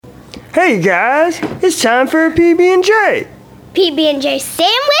Hey guys, it's time for a PB&J. PB&J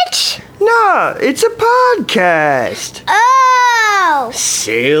sandwich? Nah, it's a podcast. Oh!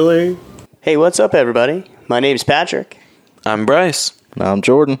 Sailor. Hey, what's up, everybody? My name's Patrick. I'm Bryce. I'm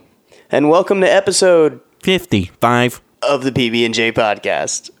Jordan. And welcome to episode 55 of the PB&J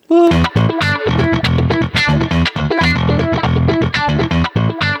podcast.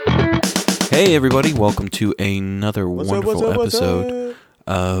 Hey, everybody. Welcome to another wonderful episode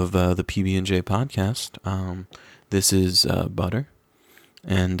of the PB&J podcast. This is Butter.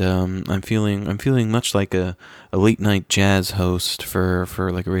 And I'm feeling much like a late night jazz host for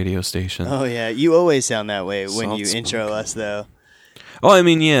like a radio station. Oh yeah, you always sound that way when you Salt intro smoke. us, though. Oh, I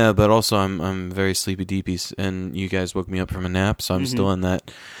mean, yeah, but also I'm very sleepy deepies, and you guys woke me up from a nap, so I'm still in that.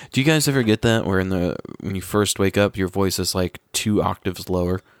 Do you guys ever get that where when you first wake up, your voice is like 2 octaves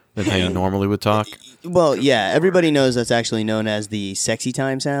lower than how you normally would talk? Well, yeah, everybody knows that's actually known as the sexy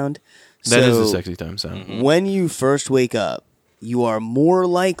time sound. That is So, a sexy time sound. when you first wake up, you are more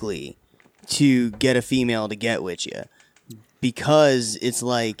likely to get a female to get with you because it's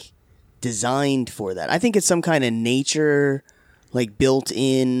like designed for that. I think it's some kind of nature, like built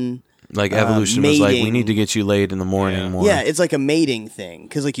in. Like evolution was like, we mating. need to get you laid in the morning more. Yeah, it's like a mating thing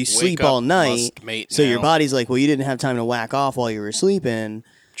because like you sleep up, all night, must mate so your now. body's like, well, you didn't have time to whack off while you were sleeping.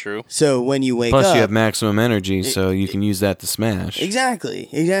 True. So when you wake Plus, up, you have maximum energy, so you can use that to smash. Exactly.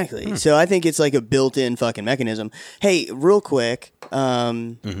 Hmm. So I think it's like a built-in fucking mechanism. Hey, real quick, our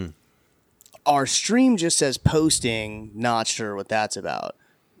stream just says posting. Not sure what that's about.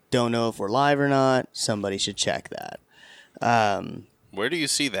 Don't know if we're live or not. Somebody should check that. Where do you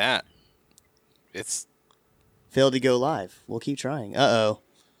see that? It's. Failed to go live. We'll keep trying. Uh-oh,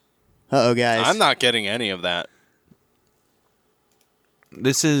 guys. I'm not getting any of that.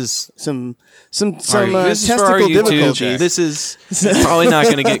 This is Some this is for our testicle YouTube. difficulties. This is probably not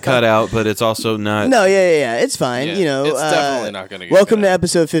going to get cut out, but it's also not. No, yeah. It's fine. Yeah, you know, it's definitely not gonna get welcome cut to out.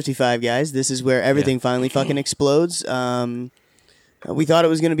 episode 55, guys. This is where everything finally fucking explodes. We thought it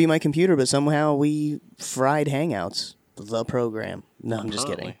was going to be my computer, but somehow we fried Hangouts, the program. No, I'm just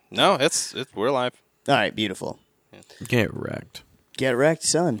kidding. No, it's we're live. All right, beautiful. Get wrecked. Get wrecked,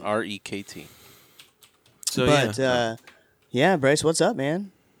 son. REKT. So But yeah, Bryce, what's up,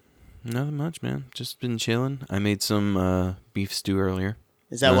 man? nothing much, man. Just been chilling. I made some beef stew earlier.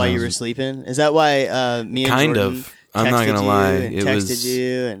 Is that why you were sleeping? Is that why me and Kind Jordan of. I'm not texted gonna you lie. and It texted was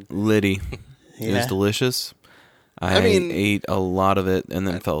you and Liddy. It Yeah. was delicious. I mean- ate a lot of it and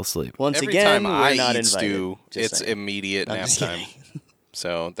then fell asleep. once Every again, time we're I not eat invited. stew, Just it's saying. immediate I'm nap just time. kidding.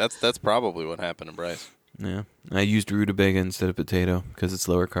 So that's probably what happened to Bryce. Yeah, I used rutabaga instead of potato because it's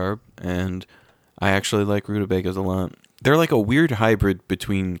lower carb, and I actually like rutabagas a lot. They're like a weird hybrid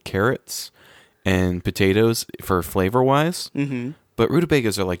between carrots and potatoes for flavor wise. Mm-hmm. But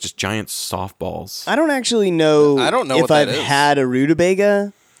rutabagas are like just giant softballs. I don't actually know. I don't know if what that I've is. had a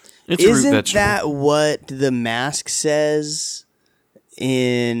rutabaga. It's a root Isn't vegetable. that what the mask says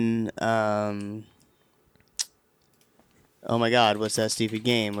in oh my god, what's that stupid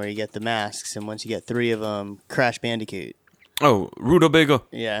game where you get the masks and once you get 3 of them, Crash Bandicoot. Oh, rutabaga.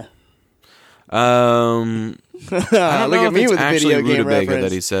 Yeah. I don't Look know at if me it's with a actually video game rutabaga reference.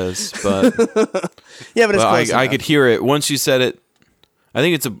 that he says, but, Yeah, but it's but close I enough. could hear it once you said it. I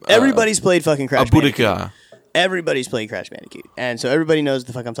think it's a Everybody's played fucking a Crash Bandicoot. budica. Everybody's played Crash Bandicoot. And so everybody knows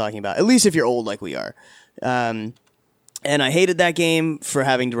the fuck I'm talking about. At least if you're old like we are. And I hated that game for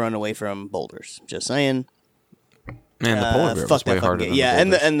having to run away from boulders. Just saying. Man, the polar bear Fuck was that way fucking harder game. than Yeah,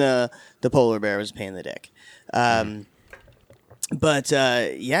 the and boulders. the polar bear was a pain in the dick. But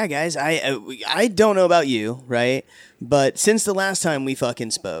yeah, guys, I don't know about you, right? But since the last time we fucking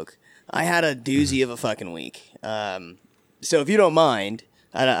spoke, I had a doozy of a fucking week. So if you don't mind,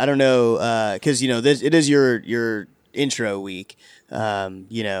 I don't know, because you know it is your intro week,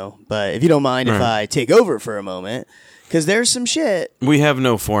 you know. But if you don't mind if I take over for a moment, because there's some shit. We have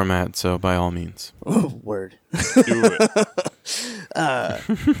no format, so by all means. Word. Do it.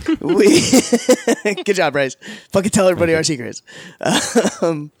 We good job, Bryce. Fucking tell everybody our secrets.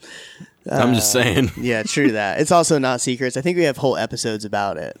 I'm just saying. Yeah, true to that. It's also not secrets. I think we have whole episodes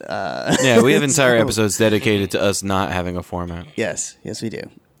about it. Yeah, we have entire episodes dedicated to us not having a format. Yes, we do.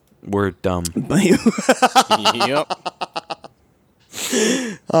 We're dumb. Yep.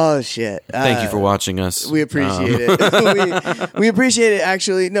 Oh shit! Thank you for watching us. We appreciate it. we appreciate it.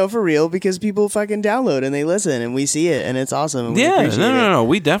 Actually, no, for real, because people fucking download and they listen, and we see it, and it's awesome. And we Yeah, appreciate it. no.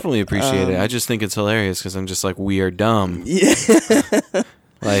 We definitely appreciate it. I just think it's hilarious because I'm just like, we are dumb. Yeah.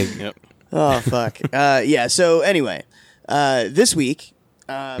 Like, Yep. Oh fuck. Yeah. So anyway, this week,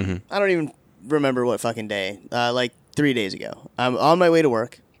 I don't even remember what fucking day. Like 3 days ago, I'm on my way to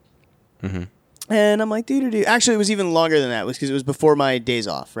work. And I'm like, dude. Actually, it was even longer than that, because it was before my days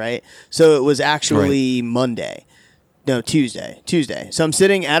off, right? So it was actually Monday. No, Tuesday. So I'm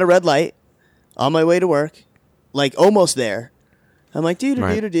sitting at a red light on my way to work, like almost there. I'm like, do,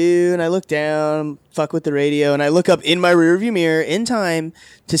 and I look down, fuck with the radio, and I look up in my rearview mirror in time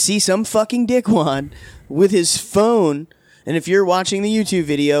to see some fucking dickwad with his phone. And if you're watching the YouTube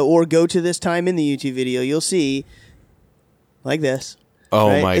video or go to this time in the YouTube video, you'll see like this. Oh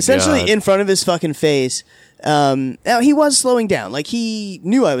right? my Essentially God. in front of his fucking face. Now he was slowing down. Like he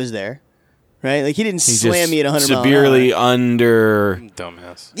knew I was there. Right? Like he didn't He slam just me at 100 severely miles an hour.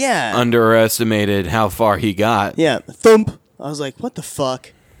 Dumbass. Yeah. underestimated how far he got. Yeah. Thump. I was like, what the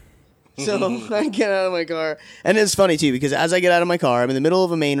fuck? So I get out of my car. And it's funny, too, because as I get out of my car, I'm in the middle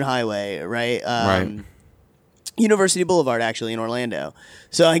of a main highway, right? Right. University Boulevard, actually, in Orlando.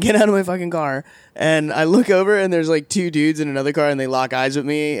 So I get out of my fucking car, and I look over, and there's like two dudes in another car, and they lock eyes with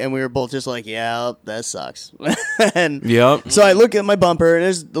me, and we were both just like, yeah, that sucks. And Yep. so I look at my bumper, and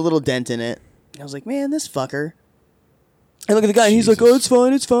there's a little dent in it. I was like, man, this fucker. I look at the guy, and he's like, oh, it's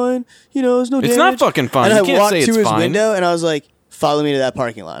fine. You know, there's no damage. It's not fucking fine. And You I can't walked say to it's his fine. window, and I was like, follow me to that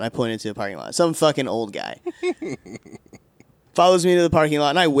parking lot. And I pointed to the parking lot. Some fucking old guy follows me to the parking lot,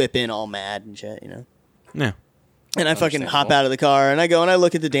 and I whip in all mad and shit, you know. Yeah. And I fucking hop out of the car, and I go and I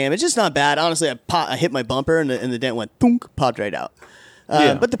look at the damage. It's not bad. Honestly, I hit my bumper, and the dent went thunk, popped right out.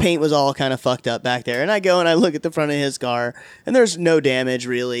 Yeah. But the paint was all kind of fucked up back there. And I go and I look at the front of his car, and there's no damage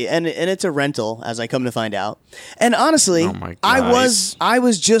really. And it's a rental, as I come to find out. And honestly, Oh my I God.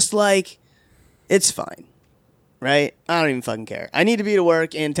 was just like, it's fine. Right? I don't even fucking care. I need to be to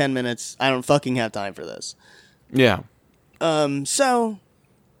work in 10 minutes. I don't fucking have time for this. Yeah. So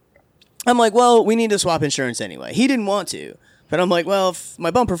I'm like, well, we need to swap insurance anyway. He didn't want to. But I'm like, well, if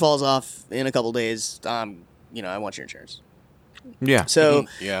my bumper falls off in a couple days, I want your insurance. Yeah. So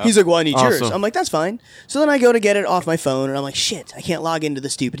Yeah. he's like, well, I need yours. Awesome. I'm like, that's fine. So then I go to get it off my phone, and I'm like, shit, I can't log into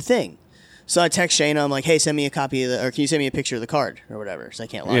the stupid thing. So I text Shayna. I'm like, hey, send me a copy of or can you send me a picture of the card or whatever, so I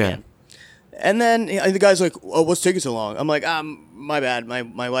can't log Yeah. in. And then the guy's like, oh, what's taking so long? I'm like, my bad.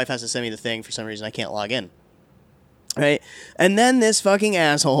 My wife has to send me the thing for some reason. I can't log in. Right? And then this fucking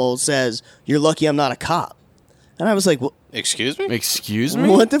asshole says, you're lucky I'm not a cop. And I was like, well, Excuse me? Excuse me?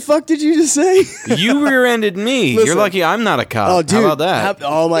 what the fuck did you just say? You rear-ended me. Listen. You're lucky I'm not a cop. Oh, dude. How about that?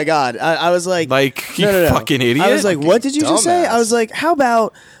 Oh, my God. I was like... Like, you No. fucking idiot. I was like, what did you just say? dumbass. I was like, how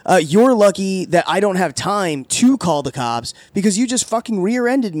about you're lucky that I don't have time to call the cops because you just fucking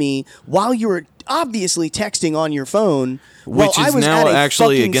rear-ended me while you were obviously texting on your phone. Which while I is was now at a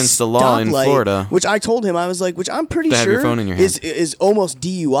actually fucking against the law in stoplight, Florida. Which I told him, I was like, which I'm pretty To have sure your phone in your is almost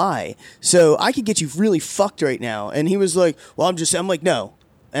DUI. So I could get you really fucked right now. And he was like, well, I'm like, no.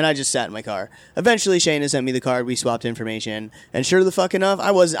 And I just sat in my car. Eventually, Shayna sent me the card. We swapped information. And sure the fuck enough,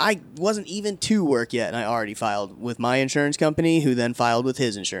 I wasn't even to work yet, and I already filed with my insurance company, who then filed with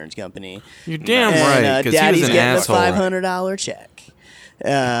his insurance company. You're damn And, right, because he Daddy's was an getting asshole. a $500 check.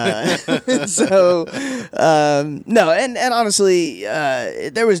 So no, and honestly,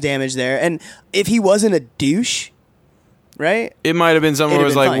 there was damage there. And if he wasn't a douche, right? It might have been something where it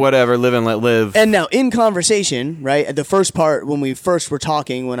It'd was have like, been fine. whatever, live and let live. And now in conversation, right, at the first part when we first were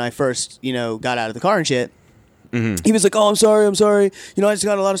talking, when I first, got out of the car and shit, he was like, oh, I'm sorry. I just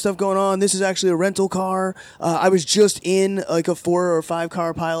got a lot of stuff going on. This is actually a rental car. I was just in like a 4 or 5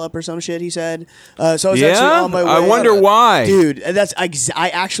 car pileup or some shit, he said. So I was actually Yeah? on my way. I wonder why. Dude, that's I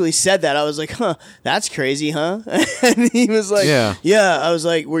actually said that. I was like, huh, that's crazy, huh? And he was like, Yeah. I was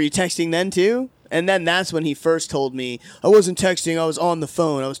like, were you texting then too? And then that's when he first told me, I wasn't texting, I was on the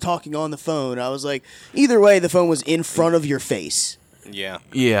phone. I was talking on the phone. I was like, either way, the phone was in front of your face. Yeah.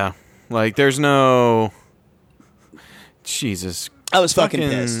 Yeah. Like, there's no... Jesus. I was fucking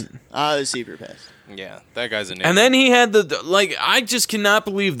Fucking- pissed. I was super pissed. Yeah. That guy's an idiot. And then he had I just cannot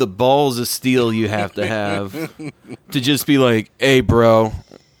believe the balls of steel you have to just be like, hey, bro,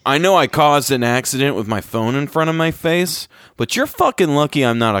 I know I caused an accident with my phone in front of my face, but you're fucking lucky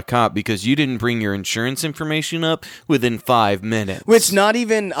I'm not a cop because you didn't bring your insurance information up within 5 minutes. Which not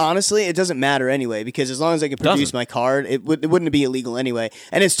even, honestly, it doesn't matter anyway, because as long as I can produce Doesn't. my card, it wouldn't be illegal anyway.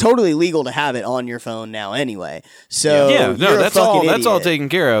 And it's totally legal to have it on your phone now anyway. So Yeah, no, you're a that's all. fucking That's all idiot. taken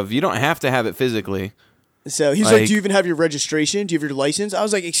care of. You don't have to have it physically. So he's like, Like- do you even have your registration? Do you have your license? I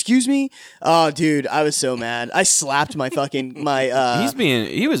was like, excuse me? Oh, dude, I was so mad. I slapped my fucking,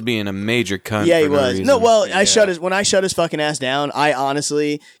 He was being a major cunt. yeah, for he no was. reason. No, well, when I shut his fucking ass down, I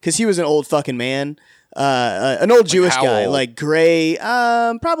honestly, because he was an old fucking man, an old Jewish how guy, old? like gray,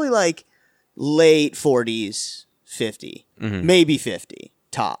 probably like late 40s, 50, maybe 50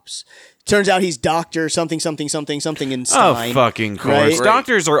 tops. Turns out he's Doctor something in Stein. Oh, fucking course. right?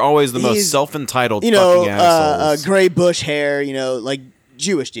 Doctors are always the most He's, self-entitled you know, fucking assholes. gray bush hair, you know, like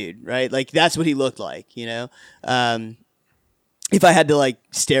Jewish dude, right? Like that's what he looked like, you know. If I had to like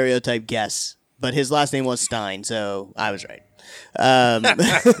stereotype guess, but his last name was Stein, so I was right. But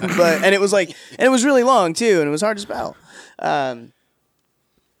it was really long too, and it was hard to spell.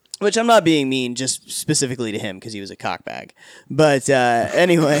 Which I'm not being mean, just specifically to him because he was a cockbag. But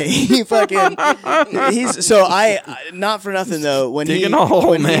anyway, he's so not for nothing though. When he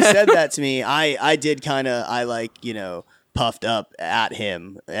said that to me, I did kind of puffed up at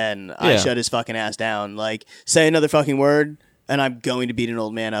him, and I shut his fucking ass down. Like, say another fucking word, and I'm going to beat an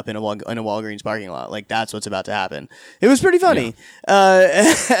old man up in a Walgreens parking lot. Like, that's what's about to happen. It was pretty funny,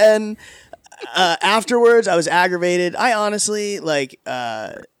 and. Afterwards, I was aggravated. I honestly didn't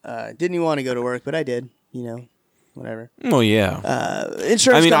even want to go to work, but I did. You know, whatever. Well, yeah.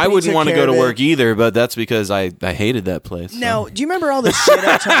 Insurance. I company wouldn't took want to care go to of it. work either, but that's because I hated that place. So. Now, do you remember all the shit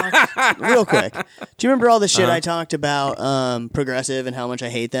I talked? Real quick, do you remember all the shit I talked about Progressive and how much I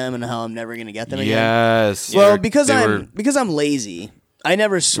hate them and how I'm never going to get them again? Yes. Well, because I'm lazy. I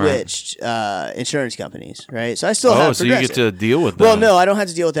never switched insurance companies, right? So I still have so Progressive. you get to deal with them. Well, no, I don't have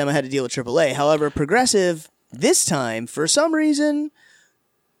to deal with them. I had to deal with AAA. However, Progressive, this time, for some reason,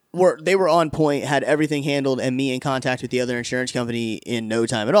 they were on point, had everything handled, and me in contact with the other insurance company in no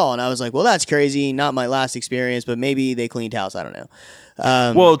time at all. And I was like, well, that's crazy. Not my last experience, but maybe they cleaned house. I don't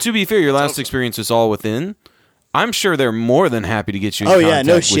know. Well, to be fair, your last experience was all within. I'm sure they're more than happy to get you in contact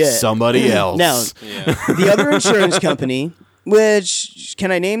no with shit. somebody else. Now, the other insurance company... Which,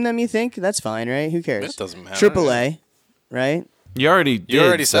 can I name them, you think? That's fine, right? Who cares? It doesn't matter. AAA, right? You already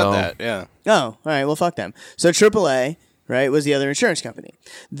said that, yeah. Oh, all right, well, fuck them. So AAA, right, was the other insurance company.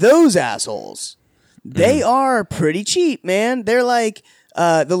 Those assholes, they are pretty cheap, man. They're like,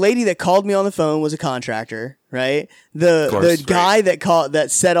 the lady that called me on the phone was a contractor, right? The guy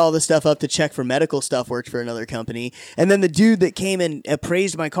that set all the stuff up to check for medical stuff worked for another company. And then the dude that came and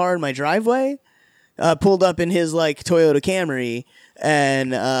appraised my car in my driveway, pulled up in his like Toyota Camry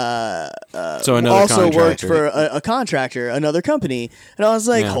and so another also contractor. worked for a contractor, another company. And I was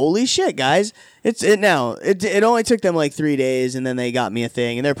like, holy shit, guys. It only took them like 3 days, and then they got me a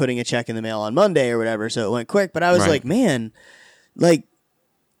thing, and they're putting a check in the mail on Monday or whatever, so it went quick. But I was like, man, like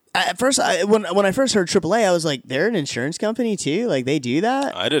at first, when I first heard AAA, I was like, they're an insurance company too? Like they do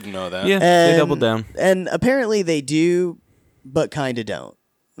that? I didn't know that. Yeah, they doubled down. And apparently they do, but kind of don't.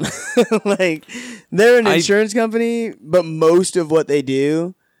 Like they're an insurance company, but most of what they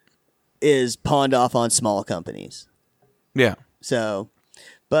do is pawned off on small companies. Yeah. So,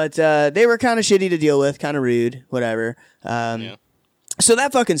 but they were kind of shitty to deal with, kind of rude, whatever. So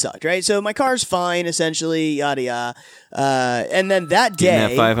that fucking sucked, right? So my car's fine, essentially, yada yada. And then that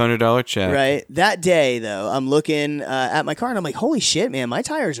day, that $500 check, right? That day, though, I'm looking at my car and I'm like, holy shit, man, my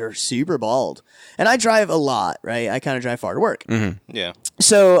tires are super bald. And I drive a lot, right? I kind of drive far to work. Mm-hmm. Yeah.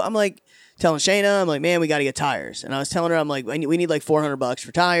 So I'm like telling Shayna, I'm like, man, we got to get tires. And I was telling her, I'm like, we need like $400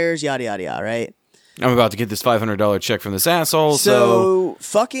 for tires, yada yada yada, right? I'm about to get this $500 check from this asshole. So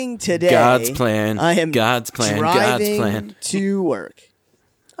fucking today, God's plan. I am God's plan. driving God's plan. to work.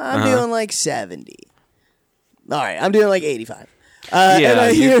 I'm doing like 70. All right, I'm doing like 85.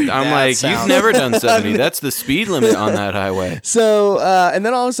 I'm like, sounds- you've never done 70. That's the speed limit on that highway. So, and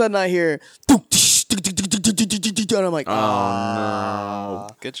then all of a sudden I hear, and I'm like, Oh,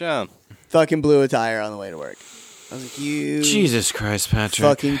 no. Good job. fucking blew a tire on the way to work. I was like, you Jesus Christ, Patrick.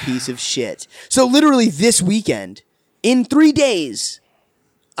 fucking piece of shit. So literally this weekend, in 3 days,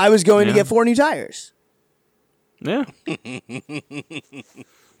 I was going to get 4 new tires. Yeah.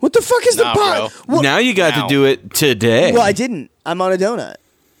 What the fuck is the Nah, pot? bro. Well, Now you got to do it today. I didn't. I'm on a donut.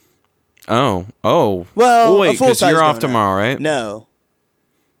 Oh. Well, wait, a full-size because you're off donut. tomorrow, right? No.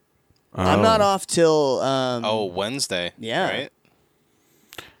 Oh. I'm not off till Wednesday. Yeah. Right?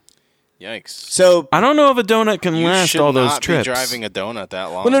 Yikes. So I don't know if a donut can You last should all those not trips. be driving a donut that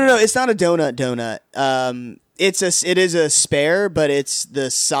long. well, no, it's not a donut. It is a spare, but it's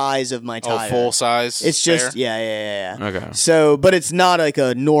the size of my tire. full size. It's just spare? yeah. Okay. So, but it's not like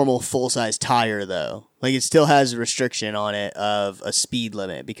a normal full size tire though. Like it still has a restriction on it of a speed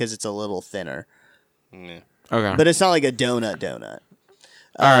limit because it's a little thinner. Yeah. Okay. But it's not like a donut.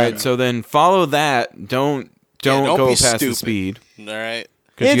 all right, so then follow that. Don't don't go be past the stupid. speed. All right.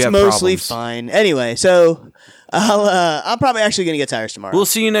 It's mostly fine. Anyway, so I'm probably actually going to get tires tomorrow. We'll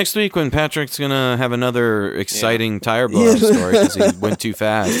see you next week when Patrick's going to have another exciting tire blow story because he went too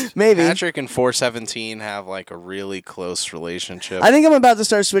fast. Maybe. Patrick and 417 have like a really close relationship. I think I'm about to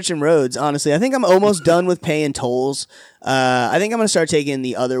start switching roads, honestly. I think I'm almost done with paying tolls. I think I'm going to start taking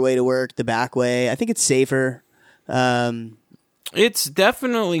the other way to work, the back way. I think it's safer. It's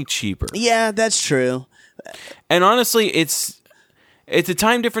definitely cheaper. Yeah, that's true. And honestly, it's a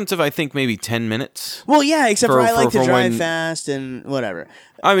time difference of, I think, maybe 10 minutes. Well, yeah, except for I like to drive fast and whatever.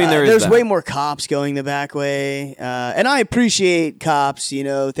 I mean, there's way more cops going the back way. And I appreciate cops, you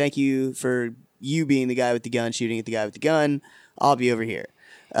know. Thank you for you being the guy with the gun, shooting at the guy with the gun. I'll be over here.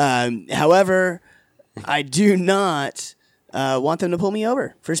 However, I do not want them to pull me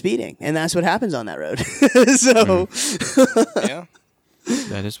over for speeding. And that's what happens on that road. So, yeah.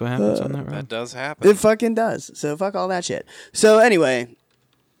 That is what happens on that road. That does happen. It fucking does. So fuck all that shit. So anyway,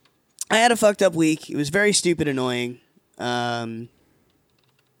 I had a fucked up week. It was very stupid, annoying. I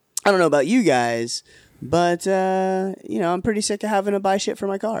don't know about you guys, but I'm pretty sick of having to buy shit for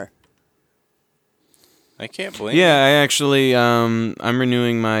my car. I can't blame you. Yeah, I actually I'm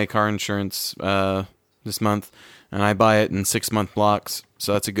renewing my car insurance this month, and I buy it in 6-month blocks.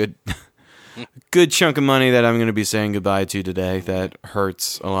 So that's a good chunk of money that I'm going to be saying goodbye to today. That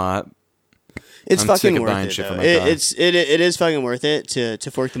hurts a lot. It's I'm fucking sick of worth buying it. shit for Though. my car. It is fucking worth it to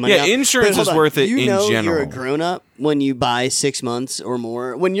fork the money out. Yeah, insurance But is hold on. worth it in You know general. You're a grown up when you buy 6 months or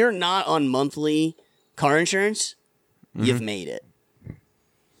more. When you're not on monthly car insurance, you've made it.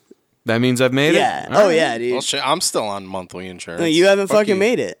 That means I've made Yeah. it? Oh yeah, dude. Well, shit, I'm still on monthly insurance. No, you haven't Fuck fucking you.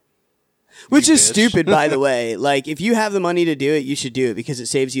 made it. Which You is bitch. stupid, by the way. Like, if you have the money to do it, you should do it because it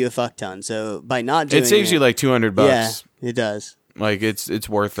saves you a fuck ton. So by not doing it, It saves you like $200. Yeah, it does. Like it's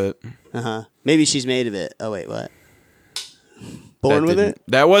worth it. Maybe she's made of it. Oh wait, what? Born with didn't- it?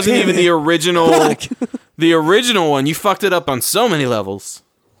 That wasn't Damn even it. the original. Fuck. The original one. You fucked it up on so many levels.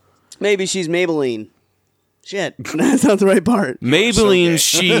 Maybe she's Maybelline. Shit, that's not the right part. Maybelline,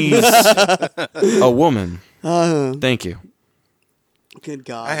 she's a woman. Thank you. Good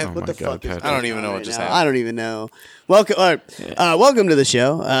God! I have- what Oh the my God, fuck is Patrick. going I don't even on know what right just now? happened. I don't even know. Welcome, welcome to the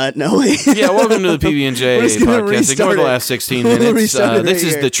show. No, wait. Yeah, welcome to the PB and J We're just gonna podcast. Ignore restart the it. last 16 We'll minutes. restart it This right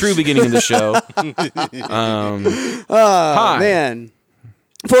is here. the true beginning of the show. Hi. Man,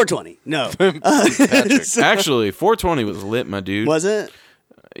 420. No, Actually, 420 was lit, my dude. was it?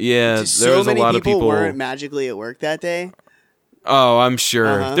 Yeah, there So was a many lot of people. weren't magically at work that day. Oh, I'm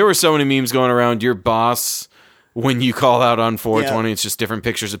sure. Uh-huh. There were so many memes going around. Your boss, when you call out on 420, Yeah. it's just different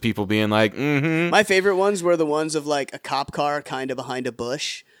pictures of people being like, My favorite ones were the ones of like a cop car kind of behind a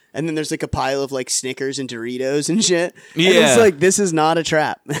bush. And then there's like a pile of like Snickers and Doritos and shit. And Yeah. it's like, this is not a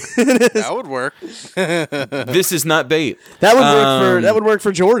trap. That would work. this is not bait. That would work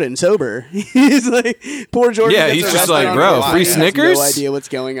for Jordan sober. He's like, poor Jordan. Yeah, gets he's just arrested like, on bro, the line. free He has Snickers? No idea what's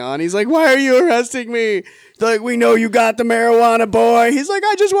going on. He's like, why are you arresting me? They're like, we know you got the marijuana, boy. He's like,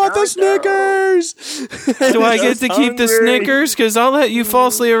 I just want the Snickers. Do I get to keep the hungry. Snickers? Because I'll let you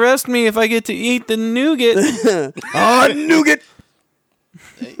falsely arrest me if I get to eat the nougat. Oh, nougat.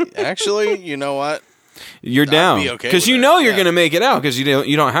 Actually, you know what? You're I'd down be okay because with you that, know you're yeah. gonna make it out because you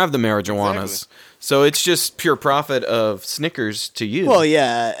don't have the marijuanas. Exactly. So it's just pure profit of Snickers to you. Well,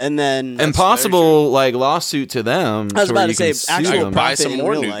 yeah, and then and possible like lawsuit to them. I was to where about to you can say, sue actual them. Buy profit some in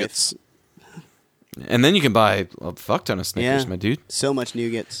more real nougats. And then you can buy a fuck ton of Snickers, Yeah. my dude. so much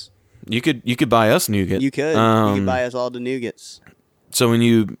nougats. You could buy us nougat. You could buy us all the nougats So when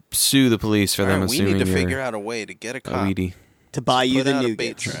you sue the police for All them right, we assuming need to you're figure out a way to get a a cop. weedy, to buy you Put the out a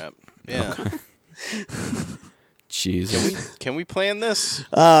bait nougats. trap. Yeah. Jesus. Can we plan this?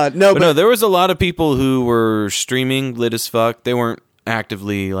 No, But no, there was a lot of people who were streaming lit as fuck. They weren't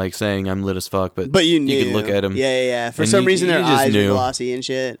actively like saying I'm lit as fuck, but you knew. you could look at them. Yeah. For And some you- reason, you their just eyes knew. were glossy and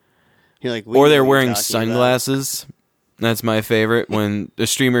shit. You're like, we Or know they're what wearing you're talking about. sunglasses. That's my favorite. When a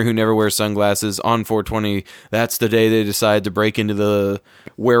streamer who never wears sunglasses on 420, that's the day they decide to break into the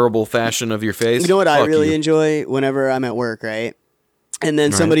wearable fashion of your face. You know what I Fuck really you. enjoy whenever I'm at work, right? And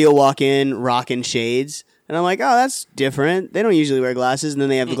then somebody will walk in rocking shades, and I'm like, oh, that's different. They don't usually wear glasses, and then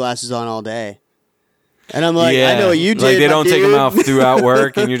they have the glasses on all day. And I'm like, I know what you did. Like they my don't take them dude. off throughout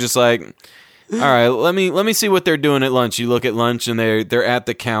work, and you're just like, all right, let me see what they're doing at lunch. You look at lunch, and they're at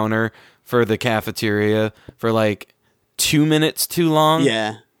the counter for the cafeteria for like 2 minutes too long.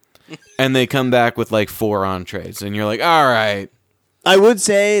 Yeah. And they come back with like 4 entrees, and you're like, all right. I would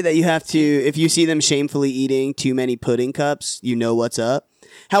say that you have to, if you see them shamefully eating too many pudding cups, you know what's up.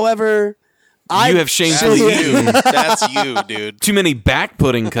 However, You have shamefully eaten That's you, dude. too many back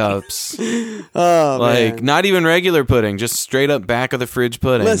pudding cups. Oh, Like, man. not even regular pudding, just straight up back of the fridge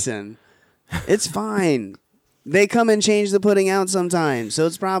pudding. Listen, it's fine. They come and change the pudding out sometimes, so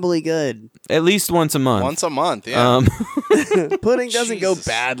it's probably good. At least once a month. Once a month, yeah. Pudding doesn't go Jesus.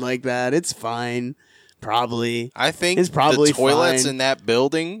 bad like that. It's fine. Probably. I think It's probably the toilets fine. in that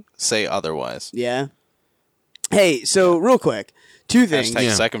building say otherwise. Yeah. Hey, so real quick, two things. Hashtag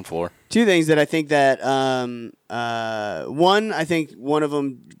Yeah. second floor. Two things that I think that one, I think one of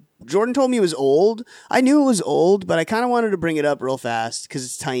them, Jordan told me it was old. I knew it was old, but I kind of wanted to bring it up real fast because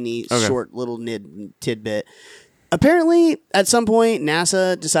it's tiny, Okay. short little tidbit. Apparently, at some point,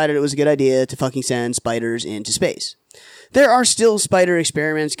 NASA decided it was a good idea to fucking send spiders into space. There are still spider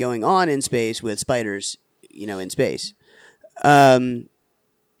experiments going on in space with spiders, in space.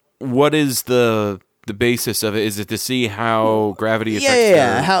 What is the basis of it? Is it to see how gravity affects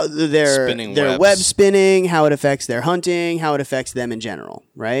Yeah. their- How their Spinning their webs. web spinning, how it affects their hunting, how it affects them in general,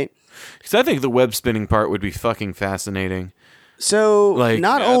 right? Because I think the web spinning part would be fucking fascinating. So Like,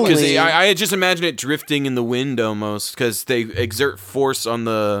 not because only I just imagine it drifting in the wind almost, because they exert force on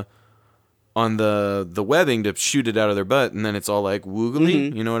the webbing to shoot it out of their butt, and then it's all like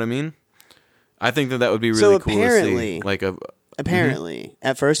woogly. You know what I mean? I think that would be really So cool to apparently- see. Like apparently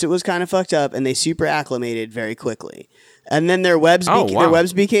at first it was kind of fucked up, and they super acclimated very quickly, and then their webs Oh, wow. their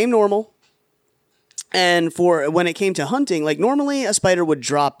webs became normal. And for when it came to hunting, like normally a spider would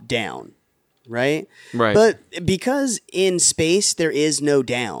drop down, right? Right. But because in space there is no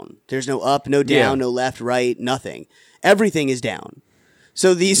down, there's no up, no down, Yeah. no left, right, nothing. Everything is down.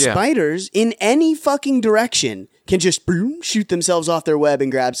 So these Yeah. spiders, in any fucking direction, can just boom, shoot themselves off their web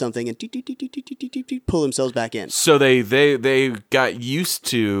and grab something and pull themselves back in. So they got used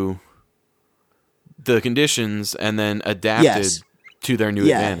to the conditions and then adapted Yes. to their new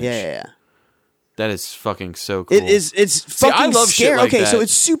Yeah, advantage. yeah. That is fucking so cool. It is. It's fucking I love shit scary. like okay, that. so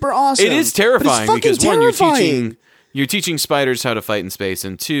it's super awesome. It is but terrifying it's fucking because one, terrifying. you're teaching spiders how to fight in space,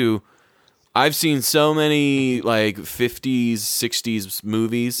 and two, I've seen so many like 50s, 60s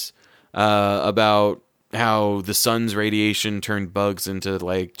movies about how the sun's radiation turned bugs into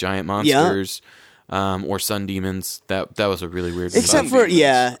like giant monsters. Or sun demons. That was a really weird. Except movie.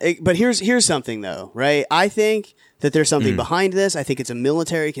 for but here's something though, right? I think that there's Mm. something behind this. I think it's a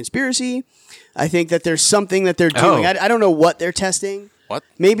military conspiracy. I think that there's something that they're doing. Oh. I don't know what they're testing. What?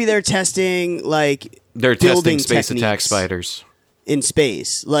 Maybe they're testing like They're building testing space attack techniques spiders. in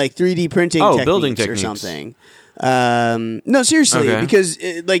space, like 3D printing Oh, techniques building or techniques. something. No, seriously, Okay. because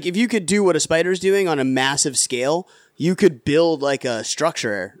like if you could do what a spider's doing on a massive scale, you could build like a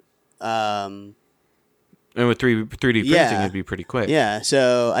structure. And with 3D printing, Yeah. it'd be pretty quick. Yeah,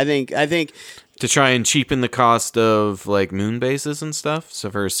 so I think To try and cheapen the cost of like moon bases and stuff.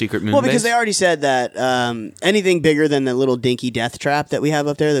 So for a secret moon well, base. because they already said that anything bigger than the little dinky death trap that we have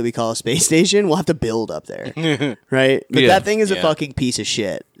up there that we call a space station, we'll have to build up there, right? But Yeah. that thing is a Yeah. fucking piece of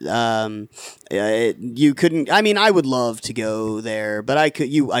shit. You couldn't. I mean, I would love to go there, but I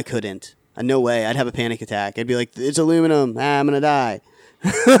couldn't. No way. I'd have a panic attack. I'd be like, it's aluminum. I'm gonna die.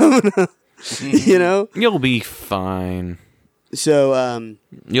 You know. You'll be fine. So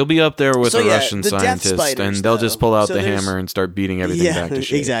You'll be up there with So, a yeah, Russian the death scientist, spiders, and they'll just though. pull out So the there's- hammer and start beating everything yeah, back to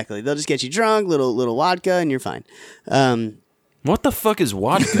shit. exactly. They'll just get you drunk, little vodka, and you're fine. What the fuck is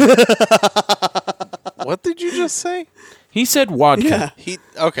vodka? What did you just say? He said vodka. Yeah.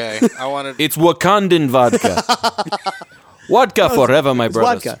 Okay. I wanted. It's Wakandan vodka. Vodka forever, my It's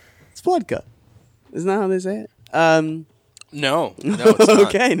brothers. vodka. It's vodka. Isn't that how they say it? No, it's not.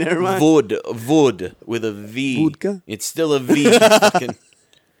 Okay, never mind. Vod with a V. Vodka? It's still a V. Fucking-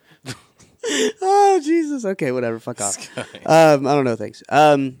 Oh Jesus. Okay, whatever. Fuck off. I don't know things.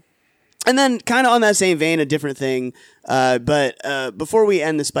 And then kind of on that same vein, a different thing. But before we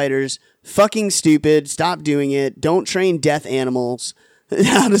end the spiders, fucking stupid. Stop doing it. Don't train death animals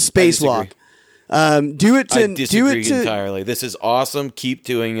how to spacewalk. Do it to I disagree do it to. entirely. This is awesome. Keep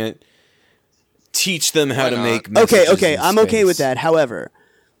doing it. Teach them how Why to not? make Okay, messages okay, in I'm okay with space. that. However,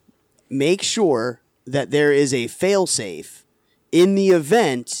 make sure that there is a failsafe in the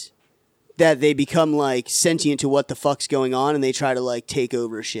event that they become like sentient to what the fuck's going on and they try to like take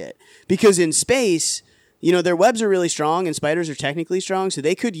over shit. Because in space, their webs are really strong and spiders are technically strong, so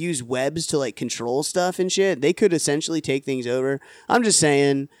they could use webs to like control stuff and shit. They could essentially take things over. I'm just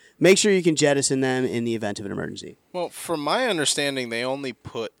saying, make sure you can jettison them in the event of an emergency. Well, from my understanding, they only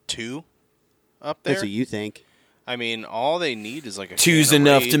put 2 up there. That's what you think. I mean, all they need is like a Two's can of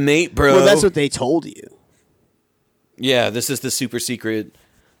enough Raid. to mate, bro. Well, that's what they told you. Yeah, this is the super secret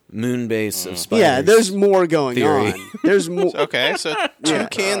moon base of spiders. Yeah, there's more going Theory. on. There's more. Okay, so two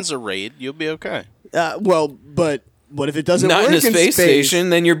cans of Raid, you'll be okay. Well, but what if it doesn't Not work in a space station,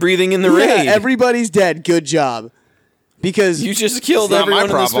 then you're breathing in the Yeah, raid. everybody's dead. Good job. Because You just killed It's not my everyone in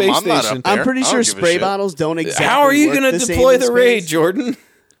the problem. space I'm not up station. there. I'm pretty I don't sure give a spray shit. bottles don't exactly How are you work going to the same deploy in the raid, space. Jordan?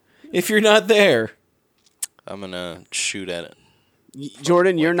 If you're not there. I'm gonna shoot at it.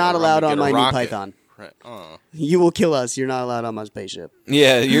 Jordan, you're not I'm allowed gonna on get a my new rocket. Python. Right. You will kill us. You're not allowed on my spaceship.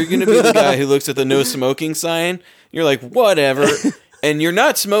 Yeah, you're going to be the guy who looks at the no smoking sign. You're like, whatever. And you're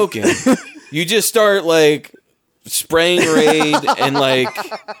not smoking. You just start, like, spraying raid and, like,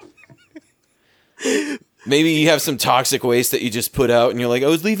 maybe you have some toxic waste that you just put out and you're like, I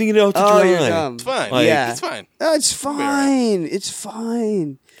was leaving it out to dry. Oh, you're dumb. It's fine. Like- Yeah. It's fine. It's fine. It's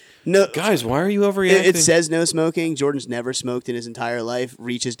fine. No, Guys, why are you overreacting? it says no smoking. Jordan's never smoked in his entire life.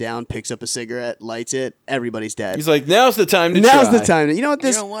 Reaches down, picks up a cigarette, lights it. Everybody's dead. He's like, now's the time to Now's try. the time. You know what You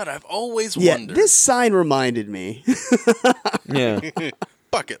this? know what? I've always Yeah, wondered. this sign reminded me. Yeah.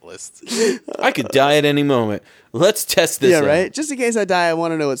 bucket list. I could die at any moment. Let's test this Yeah, out. right. Just in case I die, I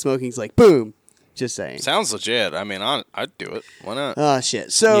want to know what smoking's like. Boom. Just saying. Sounds legit. I mean, I'd do it. Why not? Oh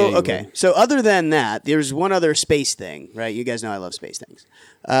shit. So Yeah, you okay. would. So other than that, there's one other space thing, right? You guys know I love space things.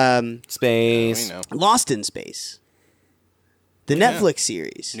 Space. We know. Lost in Space, the Netflix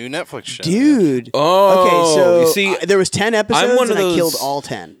series. New Netflix show. Dude. Oh, okay. So you see, there was 10 episodes, one of and I those- killed all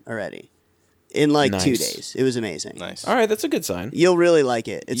 10 already in like 2 Nice. days. It was amazing. Nice. all right, that's a good sign. You'll really like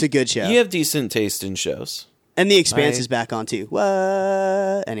it. It's a good show. You have decent taste in shows. And The Expanse I- is back on too. What?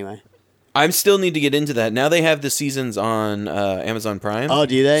 Anyway. I still need to get into that. Now they have the seasons on Amazon Prime. Oh,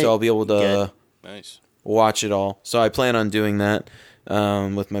 do they? So I'll be able to Good. Nice. watch it all. So I plan on doing that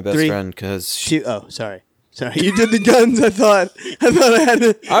with my best 3, friend because 2. Oh, sorry. You did the guns. I thought I had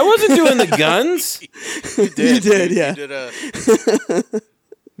to. I wasn't doing the guns. You did, yeah. You did a.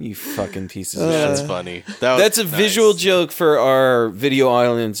 You fucking pieces of That's shit. funny. That's a visual joke for our video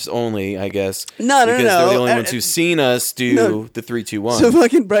audience only, I guess. No, because no. they're the only ones who've seen us do No. the 3, 2, 1. So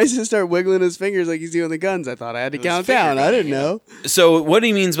fucking Bryson started wiggling his fingers like he's doing the guns. I thought I had to was count finger down. I didn't banging. know. So what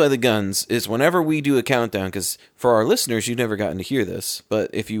he means by the guns is whenever we do a countdown, because for our listeners, you've never gotten to hear this, but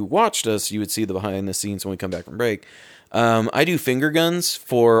if you watched us, you would see the behind the scenes when we come back from break. I do finger guns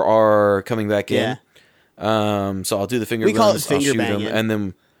for our coming back in. So I'll do the finger We call it guns, I'll finger shoot 'em, banging. and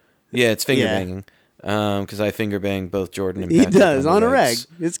then it's finger Yeah. banging. Because I finger bang both Jordan and He Patrick does the on a reg. legs.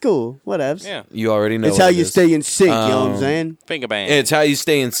 It's cool. Whatevs. Yeah. You already know. It's what how it you is. stay in sync. You know what I'm Um, saying? Finger bang. It's how you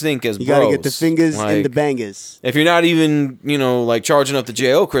stay in sync as You gotta bros. get the fingers and the Like, bangers. If you're not even, like charging up the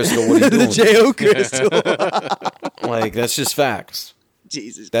JO crystal, what are you The doing? Jo crystal. Like that's just facts.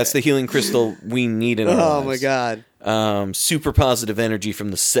 Jesus. That's the healing crystal we need in our Oh lives. my god. Super positive energy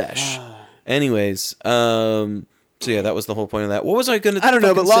from the sesh. Anyways, so yeah, that was the whole point of that. What was I going to? I don't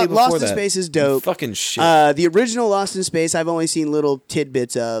know, but say before Lost in that? Space is dope. Fucking shit. The original Lost in Space, I've only seen little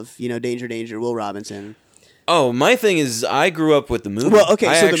tidbits of. Danger, Danger, Will Robinson. Oh, my thing is, I grew up with the movie. Well,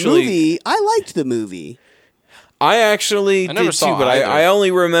 okay, so the actually- movie, I liked the movie. I actually I never did saw too, but either. I only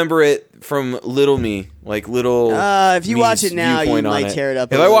remember it from little me, like little. If you watch me's it now, you viewpoint on might it. tear it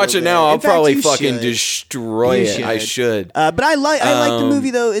up. If a I watch little it now, bit. I'll In fact, probably you fucking should. destroy You it. I should. should. But I like the movie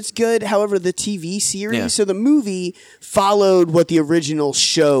though. It's good. However, the TV series, Yeah. so the movie followed what the original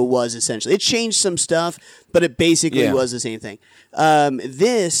show was essentially. It changed some stuff, but it basically Yeah. was the same thing.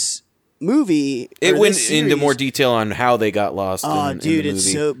 This movie, It or went this into series- more detail on how they got lost. Oh, in dude, the it's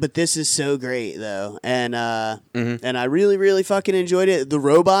movie. so. But this is so great though, and Mm-hmm. and I really, really fucking enjoyed it. The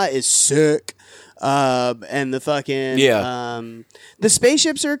robot is sick. And the fucking the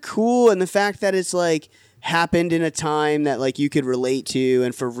spaceships are cool, and the fact that it's like happened in a time that like you could relate to,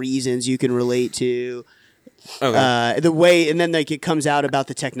 and for reasons you can relate to. Okay. The way, and then like it comes out about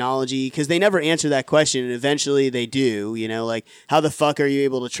the technology because they never answer that question, and eventually they do. Like how the fuck are you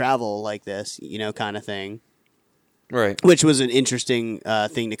able to travel like this? Kind of thing. Right. Which was an interesting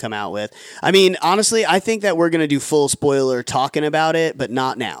thing to come out with. I mean, honestly, I think that we're gonna do full spoiler talking about it, but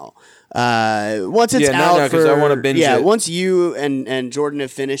not now. Once it's Yeah, not out now, 'cause for I wanna binge it. once you and Jordan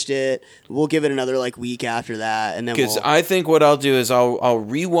have finished it, we'll give it another like week after that, and then Because we'll. I think what I'll do is I'll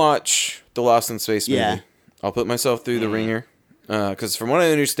rewatch the Lost in Space movie. Yeah. I'll put myself through the ringer. Because from what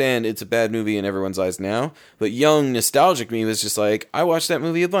I understand, it's a bad movie in everyone's eyes now. But young, nostalgic me was just like, I watched that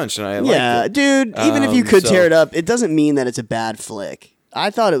movie a bunch and I liked yeah, it. dude. Even if you could so- tear it up, it doesn't mean that it's a bad flick. I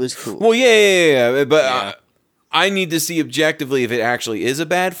thought it was cool. Well, yeah. But Yeah. I need to see objectively if it actually is a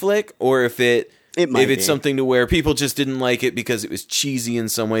bad flick or if it's might be. something to where people just didn't like it because it was cheesy in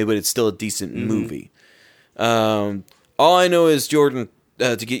some way, but it's still a decent Mm-hmm. movie. All I know is Jordan,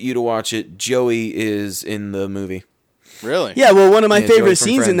 to get you to watch it, Joey is in the movie. Really? Yeah, well, one of my Yeah, Joey favorite from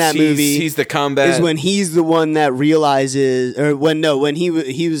scenes in Friends. that movie He's the combat. is when he's the one that realizes, or when he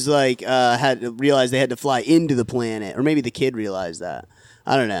was like had realized they had to fly into the planet, or maybe the kid realized that.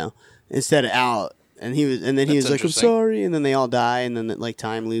 I don't know. Instead of out, and he was like, "I'm interesting. sorry," and then they all die, and then it, like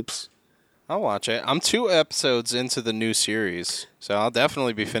time loops. I'll watch it. I'm 2 episodes into the new series, so I'll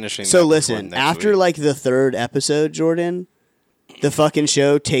definitely be finishing. So that before listen, next after week. like the 3rd episode, Jordan, the fucking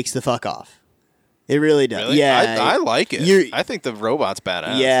show takes the fuck off. It really does. Really? Yeah, I like it. You're- I think the robot's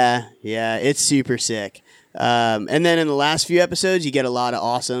badass. Yeah, it's super sick. And then in the last few episodes, you get a lot of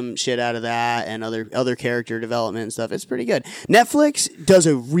awesome shit out of that, and other character development and stuff. It's pretty good. Netflix does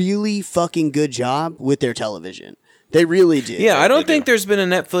a really fucking good job with their television. They really do. Yeah, I don't they think do. there's been a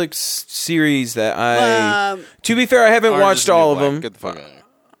Netflix series that I. Um, To be fair, I haven't Orange is watched the New all of Black. them. Get the fuck out of here.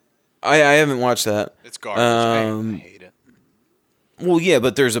 I haven't watched that. It's garbage. I Um, hate it. Well, yeah,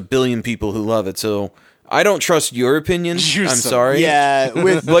 but there's a billion people who love it, so I don't trust your opinion. You're I'm so- sorry. yeah,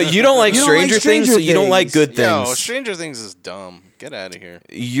 with But you don't like You don't like Stranger Things, so Stranger you don't like Things. good Yo, things. Stranger Things is dumb. Get out of here.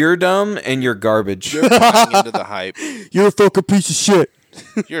 You're dumb and you're garbage. You're buying into the hype. you're a fucking piece of shit.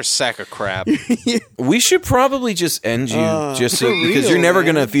 You're a sack of crap. We should probably just end you just so, for because real, you're never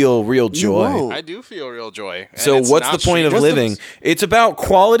man. gonna feel real joy. won't. I do feel real joy. and So it's what's not the point of Stranger living? Things. It's about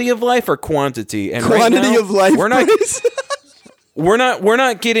quality of life or quantity. And right Quantity now, of life. We're not. Chris. We're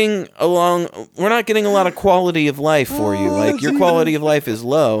not getting along. We're not getting a lot of quality of life for you. Like your quality of life is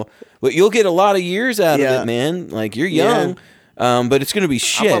low, but you'll get a lot of years out Yeah. of it, man. Like you're young. But it's going to be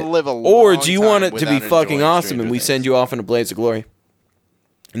shit. gonna live a or long do you time want it to be without fucking enjoying awesome Stranger and we Things. send you off in a blaze of glory?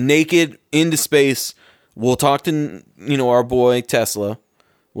 Naked into space. We'll talk to our boy Tesla.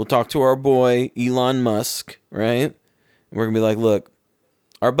 We'll talk to our boy Elon Musk, right? And we're going to be like, look,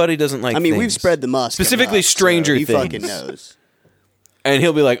 our buddy doesn't like I mean, we've things. spread the musk. Specifically enough, Stranger so he Things. fucking knows. And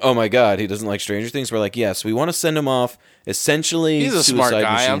he'll be like, "Oh my god, he doesn't like Stranger Things." We're like, "Yes, we want to send him off." Essentially, He's a smart Suicide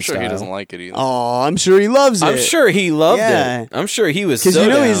guy. Machine I'm sure he style. doesn't like it either. Oh, I'm sure he loves it. I'm sure he loved Yeah. it. I'm sure he was 'Cause so you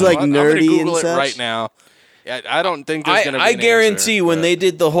know down. he's like I'm gonna nerdy Google and it such. right now. I don't think there's going to be I an guarantee answer, when but- they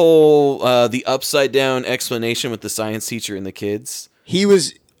did the whole the upside down explanation with the science teacher and the kids, He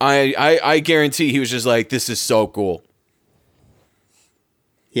was. I guarantee he was just like, "This is so cool."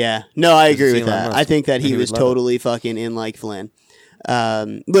 Yeah. No, I agree with Elon that. Musk. I think that he He would was love it. totally fucking in like Flynn.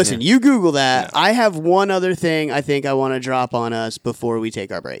 Listen, you Google that. I have one other thing I think I want to drop on us before we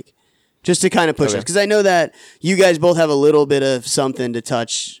take our break. Just to kind of push Okay. us. Because I know that you guys both have a little bit of something to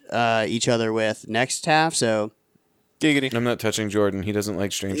touch each other with next half. So, Giggity. I'm not touching Jordan. He doesn't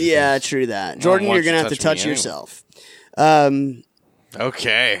like Stranger yeah, Things. true that. Jordan, want you're you going to have to to touch touch me yourself.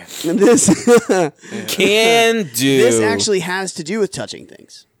 Okay. This, Can do. this actually has to do with touching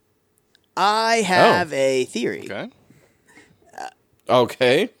things. I have a theory. Okay.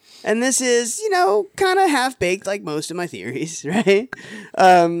 Okay. And this is, kind of half baked like most of my theories, right?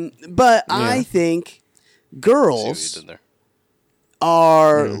 But I think See what you girls did there.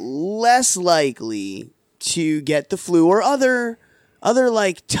 are less likely to get the flu or other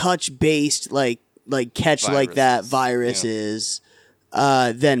like touch based like catch like that viruses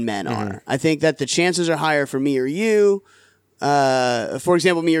than men are. I think that the chances are higher for me or you. For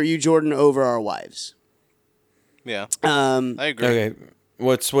example, me or you, Jordan, over our wives. Yeah. Um, I agree. Okay.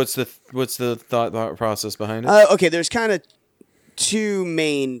 What's the thought process behind it? Okay, there's kind of two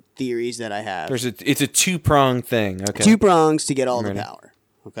main theories that I have. It's a two-pronged thing. Okay. Two prongs to get all the Ready. power.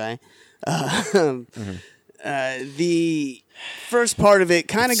 Okay. The first part of it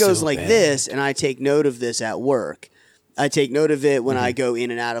kind of It's goes so like bad. this, and I take note of this at work. I take note of it when I go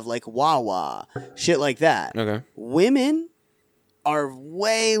in and out of like Wawa, shit like that. Okay. Women are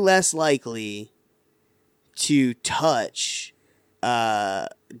way less likely to touch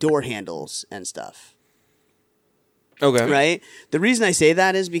door handles and stuff. Okay. Right? The reason I say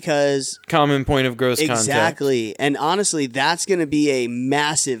that is because Common point of gross contact. exactly, and honestly, that's going to be a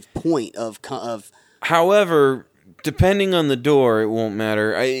massive point of However, depending on the door, it won't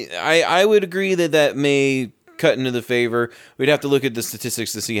matter. I would agree that may cut into the favor. We'd have to look at the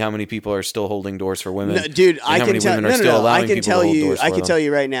statistics to see how many people are still holding doors for women. No, dude, and I how can many tell. women are No, still no, no. I allowing can people tell to hold you. doors I for can them. tell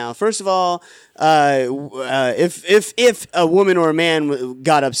you right now. First of all, if a woman or a man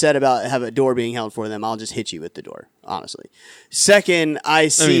got upset about have a door being held for them, I'll just hit you with the door. Honestly. Second, I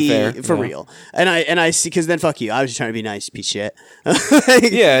see fair, for yeah. real, and I see because then fuck you. I was just trying to be nice, piece of shit.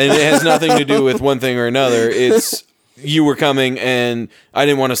 Yeah, and it has nothing to do with one thing or another. It's you were coming, and I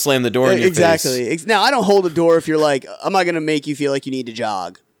didn't want to slam the door in your face. Exactly. Now I don't hold a door if you're like, I'm not gonna make you feel like you need to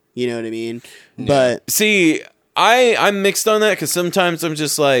jog. You know what I mean? But See, I'm mixed on that because sometimes I'm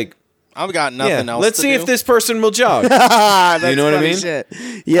just like, I've got nothing else let's to see do. if this person will jog. that's You know what I funny mean? shit.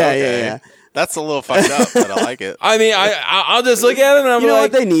 Yeah, Okay. yeah, That's a little fucked up, but I like it. I mean, I'll just look at it and I'm You know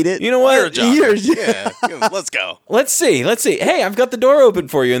like, what? They need it. You know You're a what? jocker. Yeah, let's go. Let's see. Hey, I've got the door open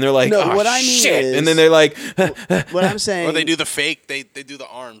for you, and they're like, No, oh, what I mean shit, is- and then they're like, What I'm saying. Or they do the fake. They do the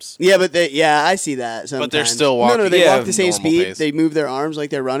arms. Yeah, but I see that. Sometimes. they're still No, walking they Yeah, walk the same normal speed. pace. They move their arms like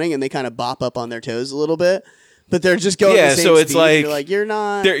they're running, and they kind of bop up on their toes a little bit. But they're just going. Yeah, the same so it's speed. like- You're like you're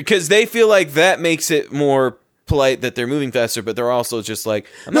not. because they feel like that makes it more polite that they're moving faster, but they're also just like,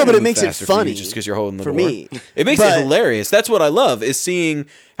 I'm No, not but gonna it move makes it faster for you funny just because you're holding the for door. me. It makes But- it hilarious. That's what I love is seeing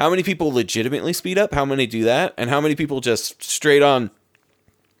how many people legitimately speed up, how many do that, and how many people just straight on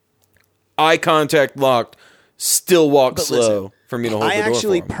eye contact locked, still walk But slow listen, for me to hold I the door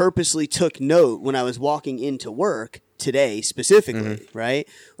actually for 'em. purposely took note when I was walking into work today specifically, right?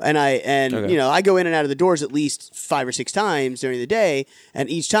 And Okay. you know, I go in and out of the doors at least 5 or 6 times during the day,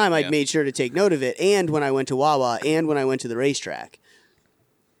 and each time I'd Yeah. made sure to take note of it. And when I went to Wawa, and when I went to the racetrack,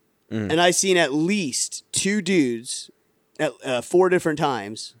 and I seen at least 2 dudes at 4 different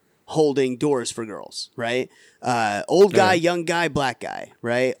times holding doors for girls, right? Old guy, young guy, black guy,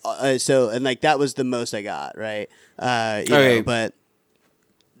 right? So and like that was the most I got, right? You Okay. know, but.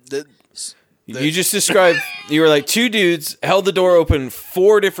 You just described, you were like 2 dudes held the door open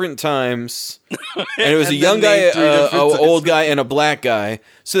 4 different times, and it was a And young then guy, named 3 a different old types. guy, and a black guy.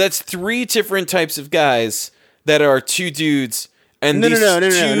 So that's 3 different types of guys that are 2 dudes. And No. these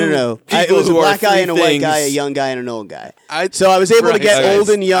It people was a who are black guy 3 and a white guy, a things- young guy and an old guy. I So I was able to get Okay. old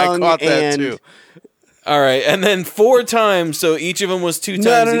and young I caught that and too. All right, and then 4 times, so each of them was 2 no,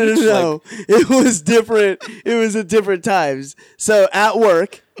 times no, no, each. no, like- no. It was different. It was at different times. So at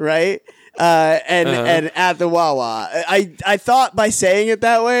work, right? And at the Wawa, I thought by saying it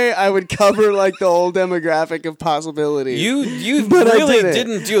that way I would cover like the whole demographic of possibilities. You But I really didn't.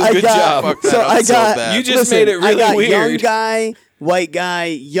 didn't do a I good got- job. Fuck that So up I so got. bad. You just made it really I got young weird. guy, white guy,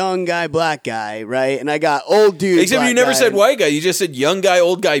 young guy, black guy, right? And I got old dude. Except you black never guy. said white guy. You just said young guy,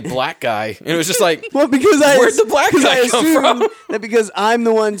 old guy, black guy, and it was just like, Well, because I Where'd the black because guy I come assumed from? That because I'm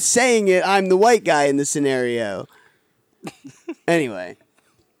the one saying it, I'm the white guy in the scenario. Anyway,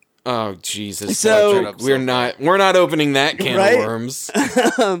 oh Jesus! So- Patrick, we're not opening that can Right? of worms.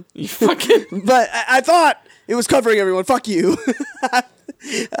 You fucking. but I thought it was covering everyone. Fuck you.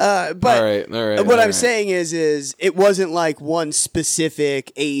 But All right. what I'm right. saying is it wasn't like one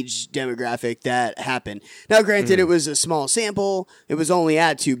specific age demographic that happened. Now, granted, it was a small sample. It was only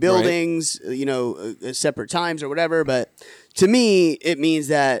at 2 buildings, you know, separate times or whatever. But to me, it means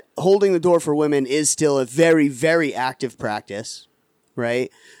that holding the door for women is still a very, very active practice,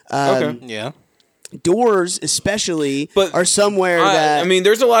 right? Okay. Yeah. Doors, especially, But are somewhere that I mean,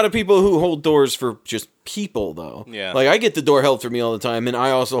 there's a lot of people who hold doors for just people, though. Yeah. Like I get the door held for me all the time, and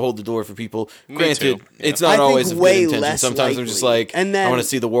I also hold the door for people. Me Granted, too. it's Yeah. not I think always with way good intention. less Sometimes I'm just likely. like, And then- I want to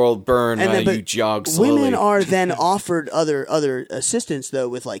see the world burn and while then, but you jog slowly. women are then offered other assistance though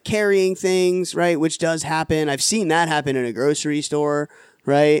with like carrying things, right? Which does happen. I've seen that happen in a grocery store,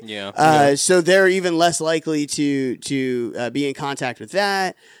 right? Yeah. So they're even less likely to be in contact with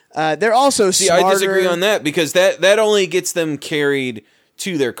that. They're also See, smarter. I disagree on that because that only gets them carried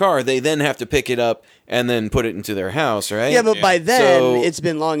to their car. They then have to pick it up and then put it into their house, right? Yeah, but by then So- it's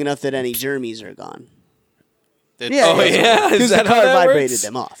been long enough that any germies are gone. It- Yeah, Oh, yeah? Is because the that how car that vibrated works?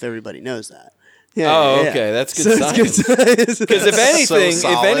 them off. Everybody knows that. Oh, Yeah. okay, that's good So science. it's good. Because if So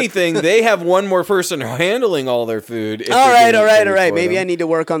anything, solid. they have one more person handling all their food. if all they're right, getting all right, food all right. for Maybe them. I need to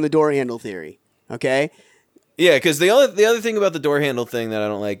work on the door handle theory. Okay. Yeah, because the other thing about the door handle thing that I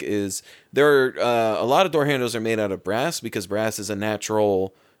don't like is there are a lot of door handles are made out of brass because brass is a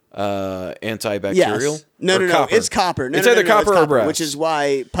natural antibacterial. Yes. No, Or no, no. copper. It's copper. No, It's no, either no, no, copper it's or brass. which is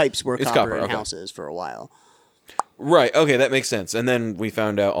why pipes were It's copper, copper, in okay. houses for a while. Right. Okay, that makes sense. And then we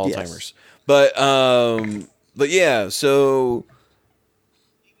found out Alzheimer's. But yeah. So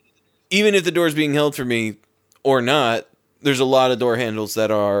even if the door is being held for me or not, there's a lot of door handles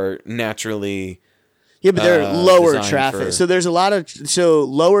that are naturally. Yeah, but they're lower designed traffic. for- So there's a lot of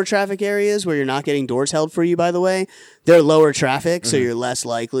lower traffic areas where you're not getting doors held for you. By the way, they're lower traffic, Mm-hmm. so you're less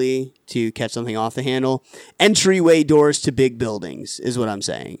likely to catch something off the handle. Entryway doors to big buildings is what I'm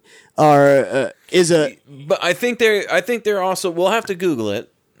saying. Is a But I think they're also. We'll have to Google it.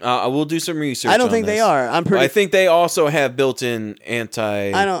 We'll do some research. I don't on think they this. are. I'm pretty. I think they also have built-in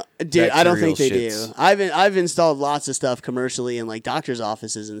anti. I don't think they shits. do. I've installed lots of stuff commercially in like doctors'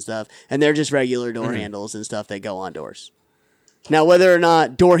 offices and stuff, and they're just regular door handles and stuff that go on doors. Now, whether or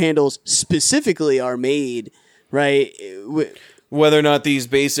not door handles specifically are made right, whether or not these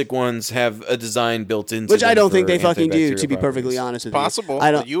basic ones have a design built into Which them I don't think for they fucking do, antibacterial to be perfectly properties. honest with Possible. you.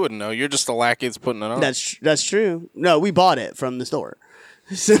 I don't. You wouldn't know. You're just the lackey that's putting it on. That's true. No, we bought it from the store.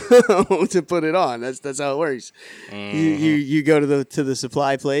 So to put it on, that's how it works. You go to the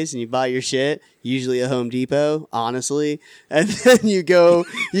supply place and you buy your shit, usually a Home Depot, honestly, and then you go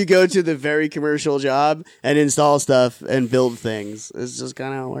to the very commercial job and install stuff and build things. It's just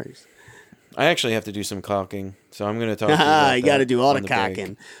kind of how it works. I actually have to do some caulking, so I'm going to talk to you about You got to that do all the on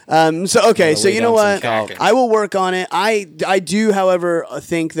break. cocking. So Lay you know down what? some caulk. I will work on it. I do, however,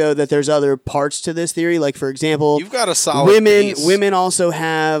 think though that there's other parts to this theory. Like for example, You've got a solid base. Women also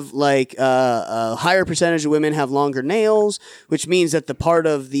have like a higher percentage of women have longer nails, which means that the part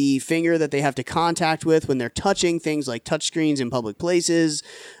of the finger that they have to contact with when they're touching things like touchscreens in public places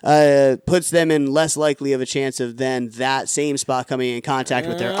puts them in less likely of a chance of then that same spot coming in contact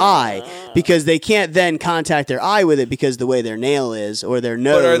with their eye, because they can't then contact their eye with it because the way their nail is or their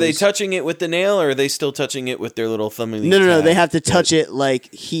nose. But are they touching it with the nail, or are they still touching it with their little thumb? No. They have to touch it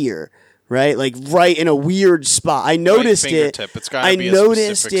like here, right? Like right in a weird spot. I noticed it. fingertip. It's gotta I be a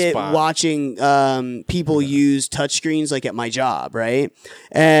noticed specific it spot. watching people use touchscreens like at my job, right?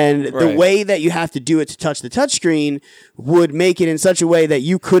 And the Right. way that you have to do it to touch the touchscreen would make it in such a way that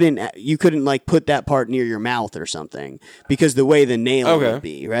you couldn't like put that part near your mouth or something because the way the nail Okay. would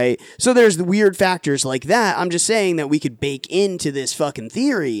be, right? So there's the weird factors like that. I'm just saying that we could bake into this fucking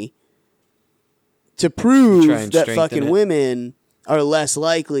theory to prove Try and that strengthen fucking it. women are less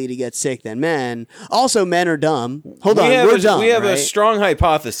likely to get sick than men. Also, men are dumb. Hold on, we have we're dumb. We have right? a strong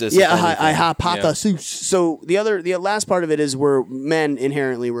hypothesis. Yeah, if anything. I hypothesis. So the last part of it is where men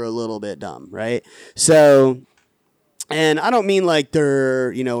inherently were a little bit dumb, right? So, and I don't mean like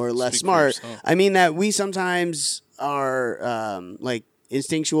they're or less Speak for smart. yourself. I mean that we sometimes are like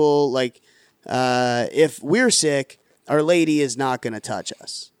instinctual. Like if we're sick, our lady is not going to touch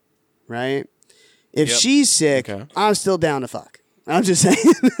us, right? If Yep. she's sick, Okay. I'm still down to fuck. I'm just saying,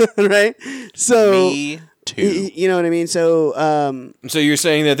 right? So Me too. you know what I mean? So So you're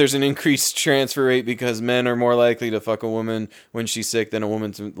saying that there's an increased transfer rate because men are more likely to fuck a woman when she's sick than a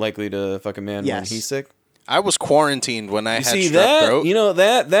woman's likely to fuck a man when Yes. he's sick? I was quarantined when I You had see strep that?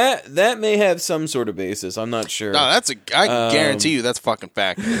 throat. That may have some sort of basis. I'm not sure. No, I guarantee you that's fucking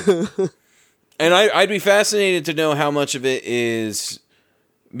fact. And I'd be fascinated to know how much of it is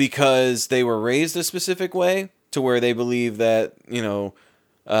because they were raised a specific way to where they believe that,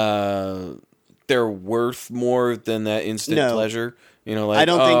 they're worth more than that instant No. pleasure. Like, I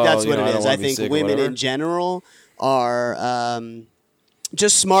don't think that's what I it don't is. wanna I be think sick or women whatever. in general are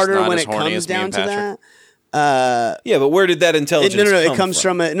just smarter Not when as it horny comes as me down and to Patrick. that. Yeah, but where did that intelligence come It comes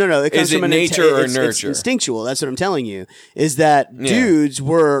from it comes Is it from nature or it's nurture? instinctual. That's what I'm telling you. Is that dudes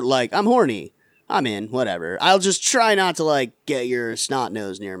were like, I'm horny. I'm in, whatever. I'll just try not to like get your snot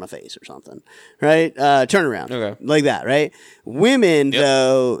nose near my face or something, right? Turn around, Okay. like that, right? Women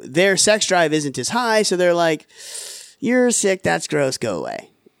though, their sex drive isn't as high, so they're like, "You're sick. That's gross. Go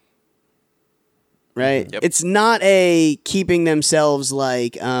away." Right? Yep. It's not a keeping themselves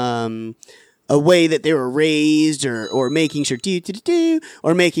like a way that they were raised or making sure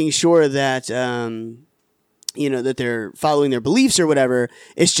or making sure that that they're following their beliefs or whatever.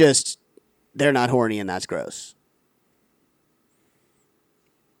 It's just they're not horny and that's gross.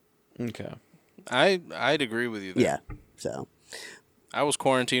 Okay. I'd agree with you there. Yeah. So I was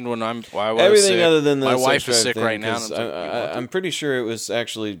quarantined when I was Everything sick. other than the my sex wife is drive sick thing, right now. 'cause and it's like, I'm pretty sure it was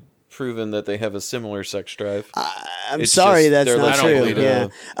actually proven that they have a similar sex drive. I'm It's sorry, just that's they're not less true. likely to- Yeah.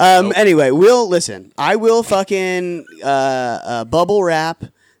 Nope. Anyway, I will fucking bubble wrap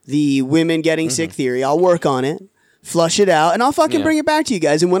the women getting sick theory. I'll work on it, flush it out, and I'll fucking Yeah. bring it back to you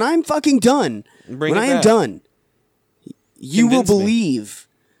guys. And when I'm fucking done, Bring when it I am back. done, you will Convince me. believe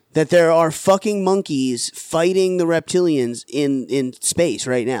that there are fucking monkeys fighting the reptilians in space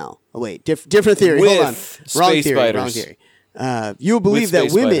right now. Oh wait, different theory. Hold on, With wrong space theory. Wrong spiders. theory. You will believe With that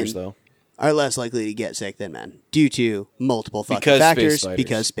space women spiders, though. are less likely to get sick than men due to multiple fucking Because space factors. spiders.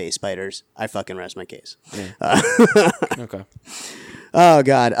 Because space spiders. I fucking rest my case. Okay. Oh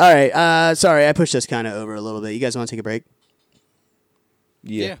God. All right. Sorry, I pushed this kind of over a little bit. You guys want to take a break?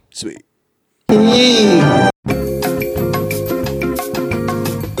 Yeah. Sweet.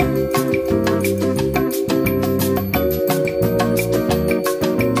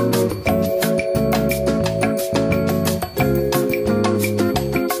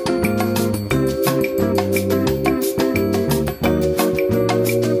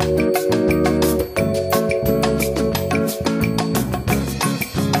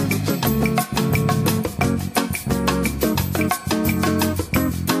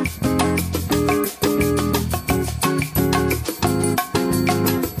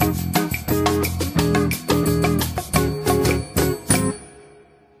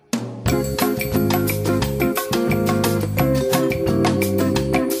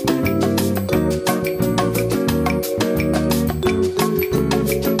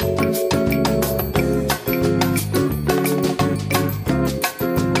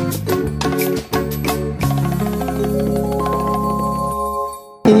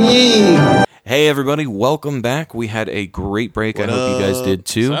 Hey everybody, welcome back. We had a great break. I hope you guys did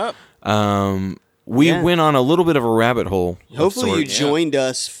too. What's up? We went on a little bit of a rabbit hole. of Hopefully you sorts. joined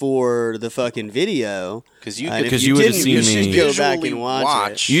us for the fucking video. Because you, And if Because you would've didn't, seen you should me. go back and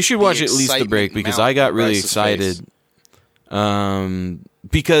watch it. You should watch at least the break because I got really excited.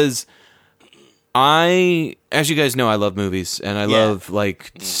 Because as you guys know, I love movies and I love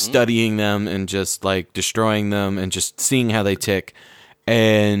like studying them and just like destroying them and just seeing how they tick.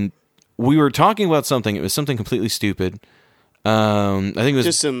 And we were talking about something. It was something completely stupid. I think it was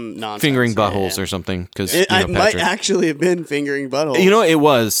Just some nonsense. fingering buttholes Yeah. or something. Because It might actually have been fingering buttholes. you know, it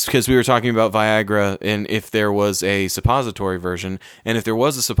was because we were talking about Viagra and if there was a suppository version. And if there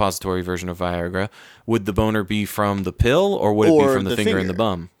was a suppository version of Viagra, would the boner be from the pill or would it Or be from the the finger in finger. the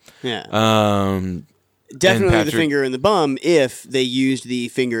bum? Yeah. Definitely the Patrick- finger in the bum if they used the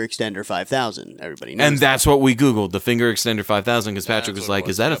finger extender 5000. Everybody knows. And that's what we Googled, the finger extender 5000, because Patrick was what it like,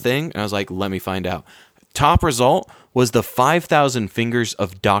 was, is that a yep. thing? And I was like, let me find out. Top result was the 5,000 fingers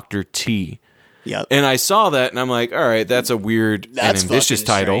of Dr. T. Yep. And I saw that and I'm like, all right, that's a weird That's and ambitious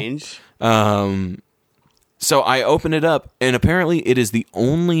fucking title. strange. So I open it up, and apparently it is the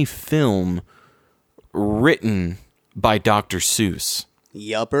only film written by Dr. Seuss.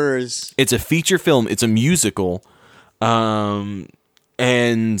 Yuppers. It's a feature film. It's a musical, and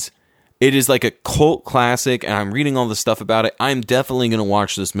it is like a cult classic. And I'm reading all the stuff about it. I'm definitely going to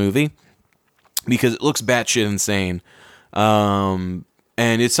watch this movie because it looks batshit insane. And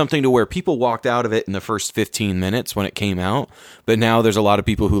it's something to where people walked out of it in the first 15 minutes when it came out, but now there's a lot of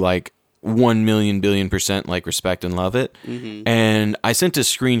people who like 1 million billion% like respect and love it. And I sent a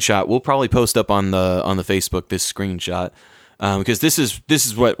screenshot. We'll probably post up on the Facebook this screenshot. Because this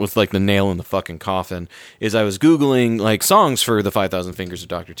is what was like the nail in the fucking coffin is I was Googling like songs for the 5,000 Fingers of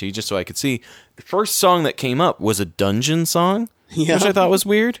Dr. T just so I could see. The first song that came up was a dungeon song, which I thought was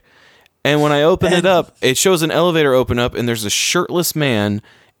weird. And when I open it up, it shows an elevator open up and there's a shirtless man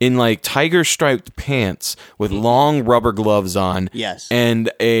in like tiger striped pants with long rubber gloves on. Yes.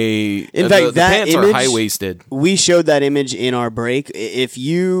 And In fact, the that pants image, are high waisted. We showed that image in our break. If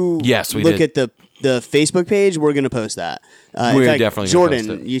you Yes, we look did. at the Facebook page, we're going to post that. In We're fact, definitely gonna post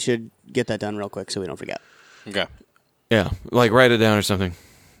Jordan, it. you should get that done real quick so we don't forget. Okay. Yeah, like write it down or something.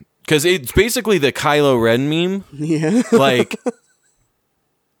 Because it's basically the Kylo Ren meme. Yeah. Like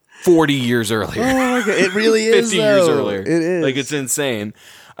 40 years earlier. It really is. 50 years though. earlier. It is. Like it's insane.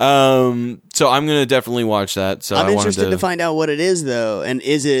 So I'm going to definitely watch that. So I'm I wanted interested to find out what it is though, and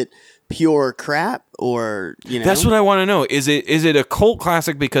is it pure crap or That's what I want to know. Is it a cult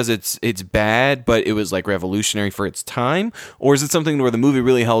classic because it's bad, but it was like revolutionary for its time, or is it something where the movie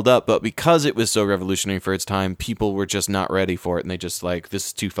really held up, but because it was so revolutionary for its time, people were just not ready for it, and they just like this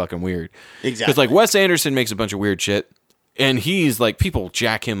is too fucking weird. Exactly. Because like Wes Anderson makes a bunch of weird shit, and he's like people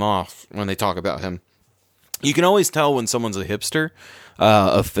jack him off when they talk about him. You can always tell when someone's a hipster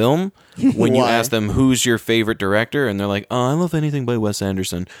of film when you Why? ask them who's your favorite director, and they're like, "Oh, I love anything by Wes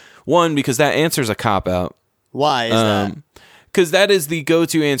Anderson." One, because that answer's a cop out. Why is that? Because that is the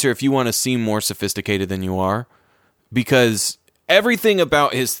go-to answer if you want to seem more sophisticated than you are. Because everything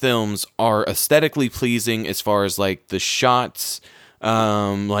about his films are aesthetically pleasing as far as like the shots,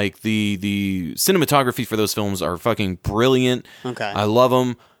 like the cinematography for those films are fucking brilliant. Okay. I love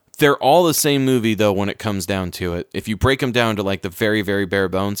them. They're all the same movie though when it comes down to it. If you break them down to like the very, very bare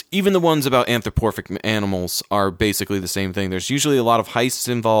bones, even the ones about anthropomorphic animals are basically the same thing. There's usually a lot of heists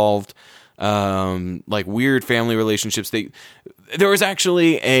involved, like weird family relationships. There was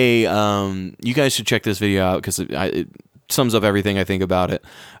actually a you guys should check this video out because it sums up everything I think about it.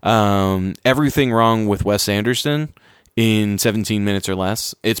 Everything Wrong with Wes Anderson in 17 minutes or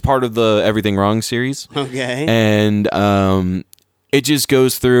less. It's part of the Everything Wrong series. Okay. And it just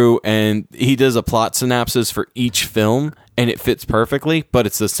goes through and he does a plot synopsis for each film and it fits perfectly, but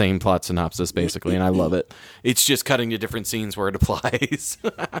it's the same plot synopsis basically, and I love it. It's just cutting to different scenes where it applies.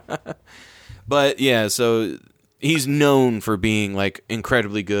 But yeah, so he's known for being like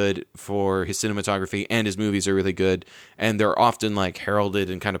incredibly good for his cinematography, and his movies are really good, and they're often like heralded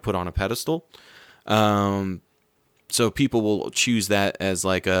and kind of put on a pedestal. So people will choose that as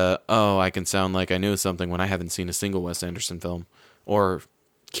like I can sound like I know something when I haven't seen a single Wes Anderson film or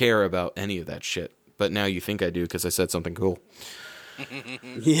care about any of that shit. But now you think I do because I said something cool.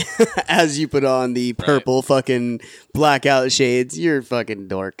 Yeah, as you put on the purple fucking blackout shades, you're a fucking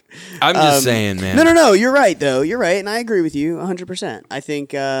dork. I'm just saying, man. No, you're right though. You're right, and I agree with you 100%. I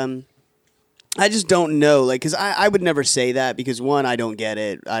think I just don't know, like, because I would never say that because, one, I don't get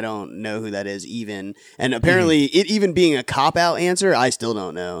it. I don't know who that is even. And apparently, it even being a cop-out answer, I still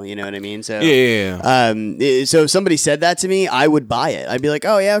don't know. You know what I mean? So so if somebody said that to me, I would buy it. I'd be like,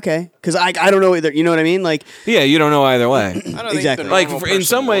 oh, yeah, okay. Because I don't know either. You know what I mean? Like, Yeah, you don't know either way. I don't Exactly. think the Like, normal in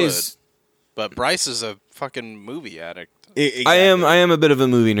some person ways, would, but Bryce is a fucking movie addict. exactly. I am a bit of a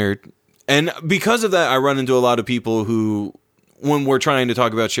movie nerd. And because of that, I run into a lot of people who, when we're trying to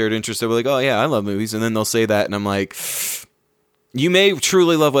talk about shared interests, they're like, oh, yeah, I love movies. And then they'll say that, and I'm like, you may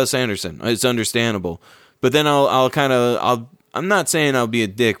truly love Wes Anderson. It's understandable. But then I'm not saying I'll be a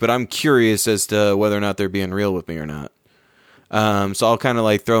dick, but I'm curious as to whether or not they're being real with me or not. So I'll kind of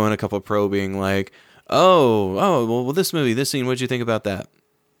like throw in a couple probing, like, well, this movie, this scene, what'd you think about that?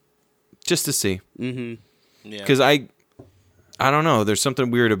 Just to see. Yeah. Because I don't know. There's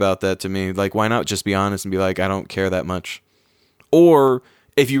something weird about that to me. Like, why not just be honest and be like, I don't care that much? Or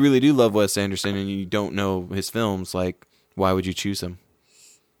if you really do love Wes Anderson and you don't know his films, like, why would you choose him?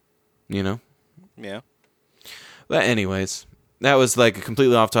 You know? Yeah. But anyways, that was like a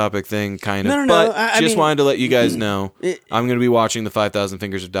completely off-topic thing, kind of. No. But I just mean, wanted to let you guys know I'm going to be watching the 5,000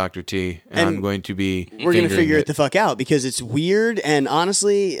 Fingers of Dr. T, and I'm going to be we're going to fingering figure it the fuck out because it's weird and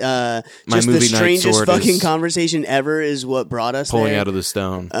honestly, just the movie night strangest sword fucking is conversation ever is what brought us pulling there. out of the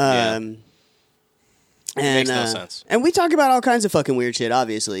stone. And, makes no sense. And we talk about all kinds of fucking weird shit,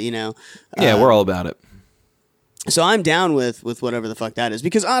 obviously, you know. Yeah, we're all about it. So I'm down with whatever the fuck that is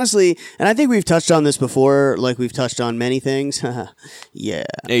because honestly, and I think we've touched on this before, like we've touched on many things. Yeah.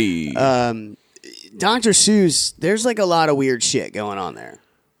 Hey. Dr. Seuss, there's like a lot of weird shit going on there.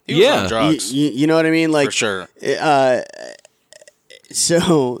 He was Yeah. on drugs. You know what I mean? Like for sure.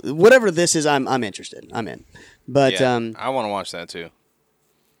 So whatever this is, I'm interested. I'm in. But Yeah, I want to watch that too.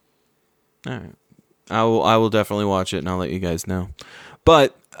 All right. I will definitely watch it, and I'll let you guys know.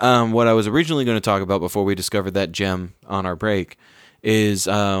 But what I was originally going to talk about before we discovered that gem on our break is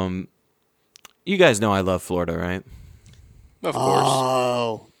you guys know I love Florida, right? Of course.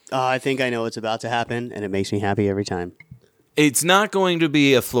 oh, I think I know what's about to happen, and it makes me happy every time. It's not going to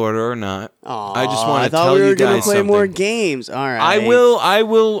be a Florida or not. I just want I to thought tell we you were gonna guys play something. more games. All right.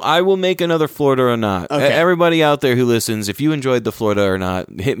 I will make another Florida or not. Okay. Everybody out there who listens, if you enjoyed the Florida or not,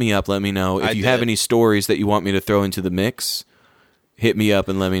 hit me up. Let me know. If you have did. any stories that you want me to throw into the mix, hit me up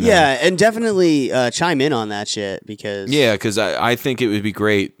and let me know. Yeah, and definitely chime in on that shit because Yeah, because I think it would be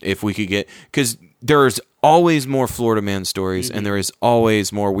great if we could get... Because there's always more Florida man stories, and there is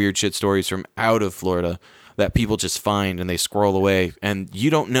always more weird shit stories from out of Florida that people just find and they squirrel away. And you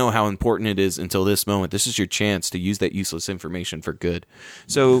don't know how important it is until this moment. This is your chance to use that useless information for good.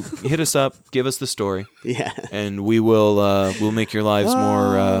 So hit us up, give us the story, yeah. and we'll make your lives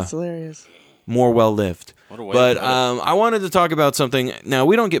That's hilarious. more well-lived. What a way But to put it. I wanted to talk about something. Now,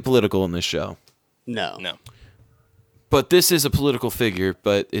 we don't get political in this show. No. But this is a political figure,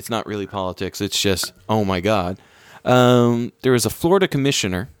 but it's not really politics. It's just, oh my God. There was a Florida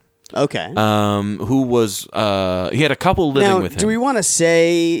commissioner Okay. who was, he had a couple living now, with him. do we want to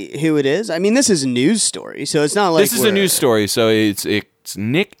say who it is? I mean, this is a news story, so it's not like This is a news story, so it's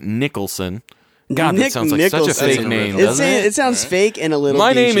Nick Nicholson. God, Nick that sounds like Nicholson. such a fake name, It's doesn't it? It sounds fake and a little.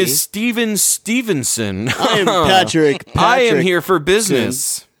 My name douchey. is Steven Stevenson. I am Patrick. I am Patrick. here for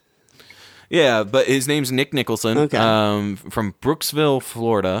business. Yeah, but his name's Nick Nicholson, Okay. from Brooksville,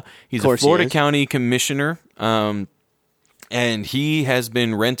 Florida. He's a course he Florida is. County commissioner, and he has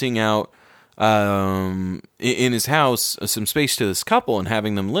been renting out in his house some space to this couple and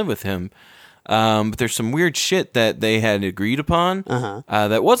having them live with him. But there's some weird shit that they had agreed upon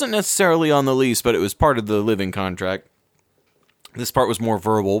that wasn't necessarily on the lease, but it was part of the living contract. This part was more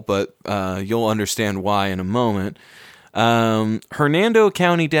verbal, but you'll understand why in a moment. Hernando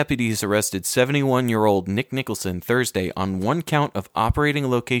County deputies arrested 71-year-old Nick Nicholson Thursday on one count of operating a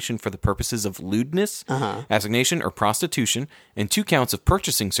location for the purposes of lewdness, assignation, or prostitution, and 2 counts of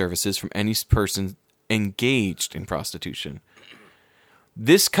purchasing services from any person engaged in prostitution.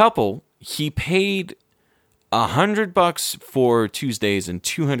 This couple, he paid $100 for Tuesdays and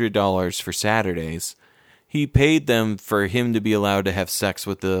 $200 for Saturdays. He paid them for him to be allowed to have sex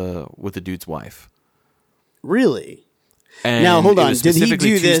with the dude's wife. Really? And Now, hold it on. was Did he specifically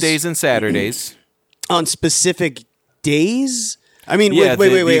do this- Tuesdays and Saturdays? On specific days? I mean, Yeah, wait.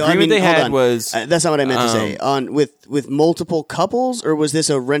 the I agreement mean, they hold had on. was, that's not what I meant to say. On with multiple couples, or was this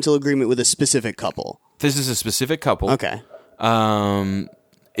a rental agreement with a specific couple? This is a specific couple. Okay.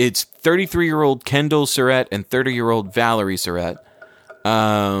 It's 33-year-old Kendall Surratt and 30-year-old Valerie Surratt.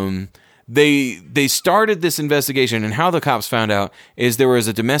 They started this investigation, and how the cops found out is there was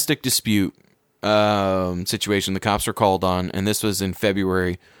a domestic dispute situation the cops were called on, and this was in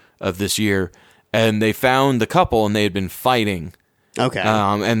February of this year, and they found the couple, and they had been fighting. Okay.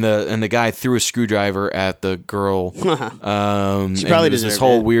 And the guy threw a screwdriver at the girl. She probably and it was this deserved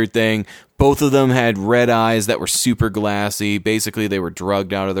whole it. weird thing. Both of them had red eyes that were super glassy. Basically, they were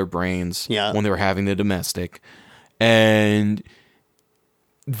drugged out of their brains when they were having the domestic. And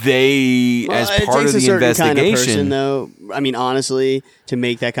they, as it part takes of a the certain investigation, kind of person, though. I mean, honestly, to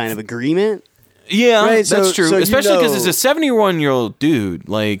make that kind of agreement. yeah, Right, that's so- true. so you Especially because know- it's a 71-year-old dude.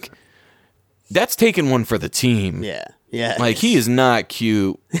 Like, that's taking one for the team. Yeah. Yeah. Like, he is not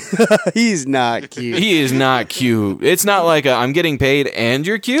cute. He's not cute. He is not cute. It's not like I'm getting paid and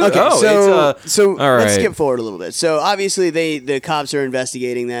you're cute. Okay, Oh, so all let's right. skip forward a little bit. So obviously the cops are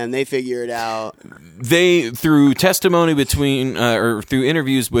investigating them. They figure it out. They, through testimony between or through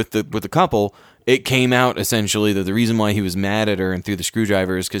interviews with the couple, it came out essentially that the reason why he was mad at her and threw the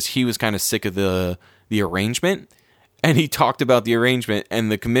screwdriver is because he was kind of sick of the arrangement, and he talked about the arrangement, and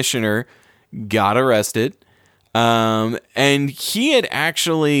the commissioner got arrested. And he had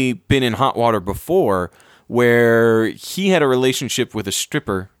actually been in hot water before, where he had a relationship with a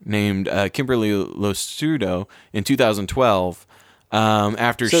stripper named Kimberly Losudo in 2012.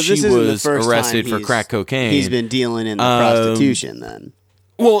 After So she this isn't the was first arrested time for he's- crack cocaine. He's been dealing in the prostitution then.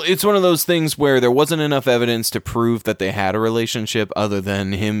 Well, it's one of those things where there wasn't enough evidence to prove that they had a relationship other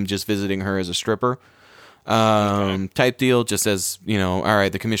than him just visiting her as a stripper. Type deal, just as, all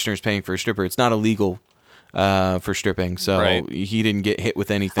right, the commissioner's paying for a stripper. It's not illegal for stripping, so Right. he didn't get hit with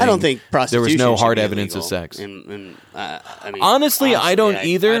anything. I don't think there prostitution was no should hard be evidence of illegal. sex. I mean, Honestly, I don't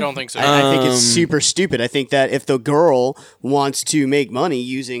either. I don't think so. I think it's super stupid. I think that if the girl wants to make money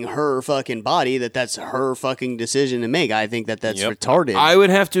using her fucking body, that's her fucking decision to make. I think that's Yep. retarded. I would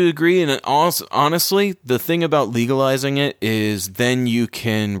have to agree, and also, honestly, the thing about legalizing it is then you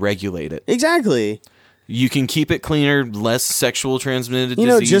can regulate it. exactly. You can keep it cleaner, less sexual transmitted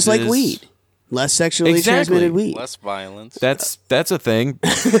diseases. Just like weed. Less sexually Exactly. transmitted weed. Less violence. That's a thing.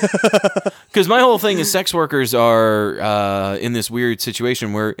 Because my whole thing is sex workers are in this weird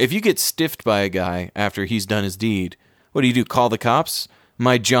situation where if you get stiffed by a guy after he's done his deed, what do? Call the cops?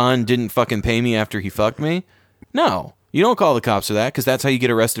 My John didn't fucking pay me after he fucked me? No. You don't call the cops for that because that's how you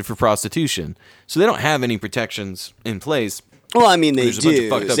get arrested for prostitution. So they don't have any protections in place. Well, I mean, they There's a bunch of do.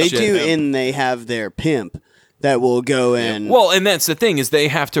 fucked up They shit. do, and they have their pimp that will go and. Well, and that's the thing is they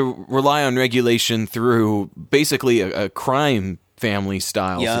have to rely on regulation through basically a crime family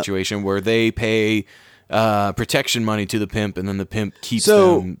style Yep. situation where they pay protection money to the pimp and then the pimp keeps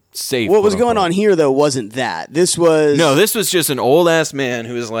So, them safe. what was quote going on unquote. here, though, wasn't that. This was. No, this was just an old ass man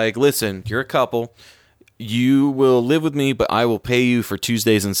who was like, listen, you're a couple. You will live with me, but I will pay you for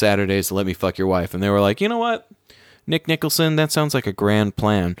Tuesdays and Saturdays to let me fuck your wife. And they were like, you know what? Nick Nicholson, that sounds like a grand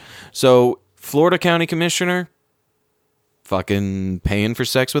plan. So, Florida County Commissioner, fucking paying for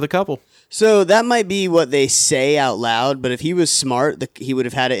sex with a couple. So that might be what they say out loud, but if he was smart, he would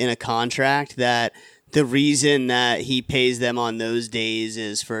have had it in a contract that the reason that he pays them on those days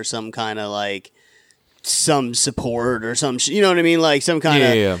is for some kind of like some support or some you know what I mean, like some kind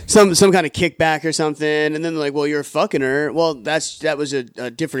of Yeah. some kind of kickback or something, and then they're like, well, you're fucking her. Well, that was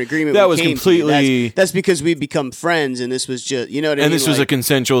a different agreement. That we was came to. completely- that's because we become friends, and this was just you know what I mean. And this was a Like,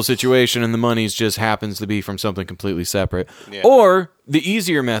 consensual situation, and the money's just happens to be from something completely separate. Yeah. Or the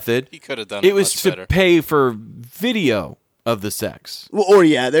easier method, He could have done it it was much to better. pay for video of the sex. or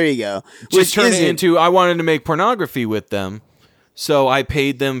yeah, there you go. Just Which turn it isn't- into I wanted to make pornography with them, so I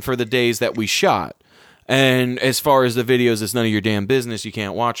paid them for the days that we shot. And as far as the videos, it's none of your damn business. You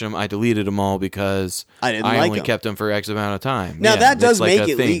can't watch them. I deleted them all because I didn't like only 'em. kept them for X amount of time. Now Yeah, that it's does like make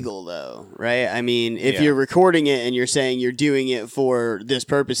a it thing. legal, though, right? I mean, if Yeah. you're recording it and you're saying you're doing it for this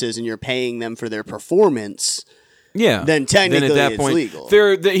purposes and you're paying them for their performance, Yeah. then technically at that it's point, legal.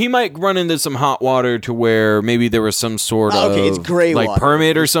 He might run into some hot water to where maybe there was some sort of okay, it's gray like water.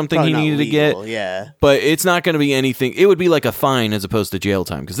 permit or It's something probably he not needed legal, to get. Yeah. But it's not going to be anything. It would be like a fine as opposed to jail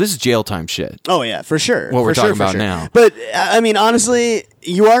time because this is jail time shit. Oh yeah, for sure. What we're For sure, talking for about sure. now. But I mean, honestly,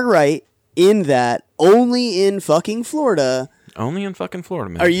 you are right in that only in fucking Florida Only in fucking Florida,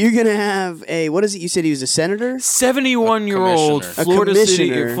 man. are you gonna have a what is it? You said he was a senator, 71-year-old commissioner. Florida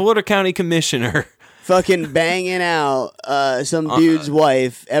commissioner. Florida County commissioner. fucking banging out some dude's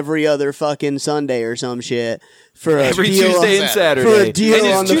wife every other fucking Sunday or some shit for a Every deal Tuesday and Saturday. Saturday. For a deal and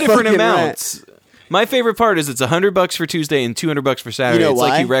it's on two the different fucking amounts. My favorite part is it's $100 for Tuesday and $200 for Saturday. You know it's why?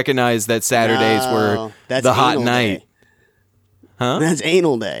 like you recognize that Saturdays No, were that's the hot anal night. day. Huh? That's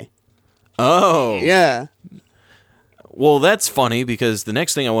anal day. Oh. Yeah. Well, that's funny because the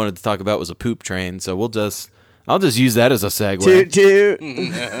next thing I wanted to talk about was a poop train. So I'll just use that as a segue. Toot toot.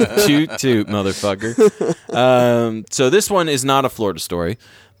 Toot toot, motherfucker. So this one is not a Florida story,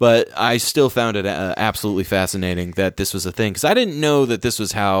 but I still found it absolutely fascinating that this was a thing because I didn't know that this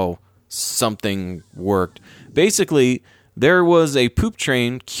was how something worked. Basically, there was a poop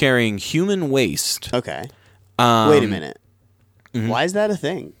train carrying human waste. Okay. Wait a minute. Mm-hmm. Why is that a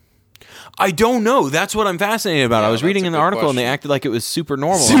thing? I don't know. That's what I'm fascinated about. Yeah, I was that's reading a in the good article and they question. acted like it was super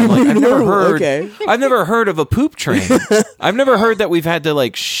normal. Super I'm like, I've never normal, heard. okay. I've never heard of a poop train. I've never heard that we've had to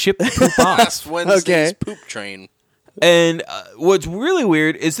like ship poop off. Last Wednesday's Okay. poop train. And what's really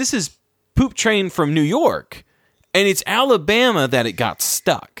weird is this is poop train from New York, and it's Alabama that it got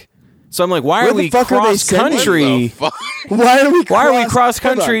stuck. So I'm like, why Where are the we fuck are they cross sending it? country? Fuck. Why are we Cross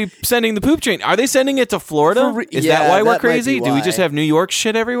hold on. country sending the poop train? Are they sending it to Florida? Is yeah, that why we're that might be crazy? Do we just why. have New York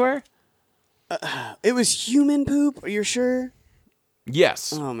shit everywhere? It was human poop? Are you sure?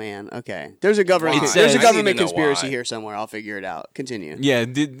 Yes. Oh man. Okay. There's a government. It says- There's a I need government to know conspiracy why. here somewhere. I'll figure it out. Continue. Yeah,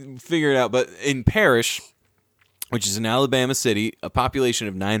 did figure it out. But in Parrish, which is an Alabama city, a population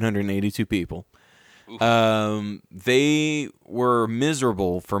of 982 people, they were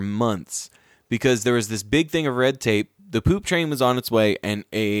miserable for months because there was this big thing of red tape. The poop train was on its way, and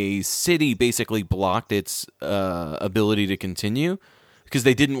a city basically blocked its ability to continue because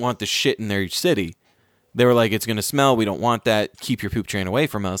they didn't want the shit in their city. They were like, it's going to smell. We don't want that. Keep your poop train away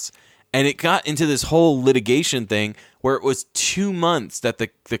from us. And it got into this whole litigation thing where it was 2 months that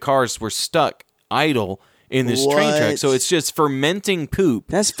the cars were stuck idle in this train track. What? So it's just fermenting poop.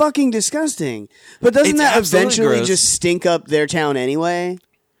 That's fucking disgusting. But doesn't It's that absolutely eventually gross. just stink up their town anyway?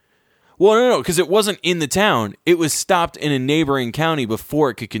 Well, no, because it wasn't in the town. It was stopped in a neighboring county before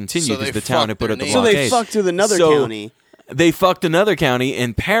it could continue So because they the town had fucked put their up the neighbors. So blockade. they fucked with another So county. They fucked another county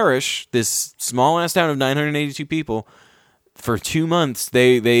and Parrish, this small ass town of 982 people. For 2 months,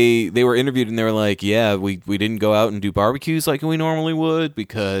 they were interviewed and they were like, "Yeah, we didn't go out and do barbecues like we normally would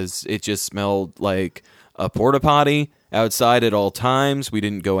because it just smelled like a porta potty outside at all times. We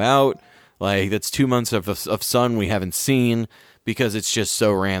didn't go out. Like that's 2 months of sun we haven't seen because it's just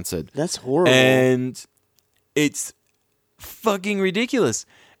so rancid." That's horrible. And it's fucking ridiculous.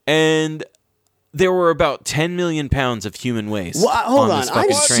 And there were about 10 million pounds of human waste. Hold on on. this I'm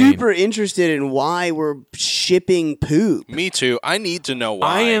fucking train. super interested in why we're shipping poop. Me too. I need to know why.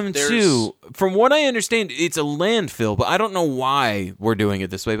 I am There's- too. From what I understand, it's a landfill, but I don't know why we're doing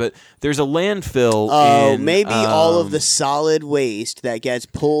it this way. But there's a landfill. Oh, in, maybe all of the solid waste that gets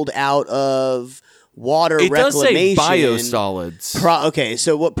pulled out of water It does say reclamation. biosolids. Okay,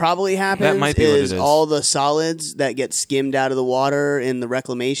 so what probably happens might be what is it is. all the solids that get skimmed out of the water in the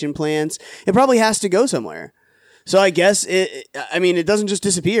reclamation plants, it probably has to go somewhere. So I guess it doesn't just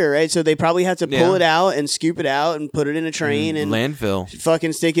disappear, right? So they probably have to pull Yeah. it out and scoop it out and put it in a train and landfill.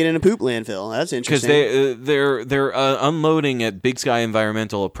 fucking stick it in a poop landfill. That's Because interesting. they're unloading at Big Sky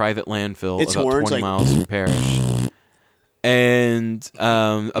Environmental, a private landfill It's about horns, 20 like- miles from Parrish. And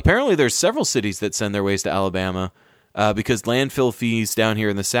apparently there's several cities that send their waste to Alabama because landfill fees down here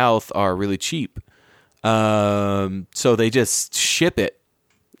in the South are really cheap. So they just ship it.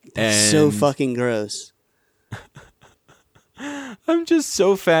 And So fucking gross. I'm just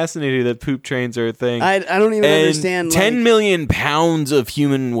so fascinated that poop trains are a thing. I don't even And understand. 10 like, million pounds of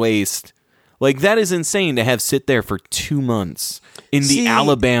human waste. Like that is insane to have sit there for 2 months in the See,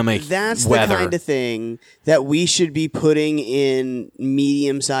 Alabama that's weather. the kind of thing that we should be putting in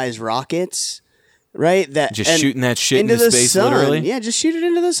medium-sized rockets, right? That Just and shooting that shit into into the space, sun. literally? Yeah, just shoot it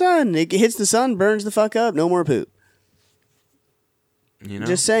into the sun. It hits the sun, burns the fuck up. No more poop. You know?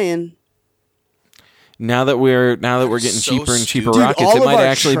 Just saying. Now that we're getting so cheaper and cheaper stupid. Dude, rockets, all it of might our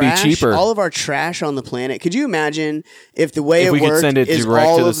actually trash, be cheaper. All of our trash on the planet. Could you imagine if the way If it we could worked send it is direct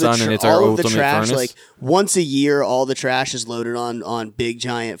all to the of sun and it's our all of the ultimate trash, furnace? like once a year, all the trash is loaded on big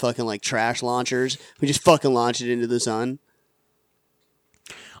giant fucking like trash launchers. We just fucking launch it into the sun.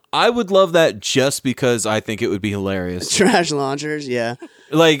 I would love that just because I think it would be hilarious. Trash launchers, yeah.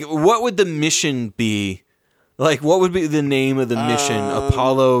 Like, what would the mission be? Like, what would be the name of the mission?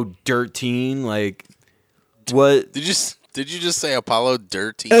 Apollo 13? Like, what? Did you just say Apollo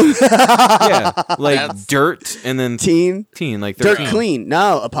Dirty? Yeah, like That's- dirt and then Teen. like Dirt 13. Clean.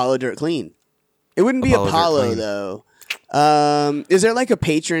 No, Apollo Dirt Clean. It wouldn't be Apollo Dirt Apollo Clean. though. Is there like a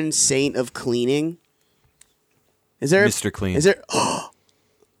patron saint of cleaning? Is there Mr. Clean. Is there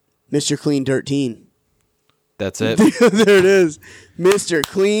Mr. Clean Dirt Teen? That's it. There it is. Mr.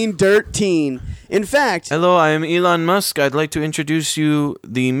 Clean Dirt Teen. In fact, Hello, I am Elon Musk. I'd like to introduce you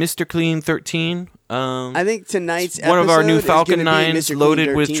the Mr. Clean 13. I think tonight's one of our new episode is Falcon gonna be 9s Mr. Clean loaded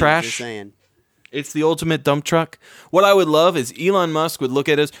Dirt with Teen, trash. just saying. It's the ultimate dump truck. What I would love is Elon Musk would look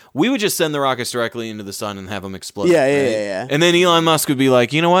at us. We would just send the rockets directly into the sun and have them explode. Yeah. And then Elon Musk would be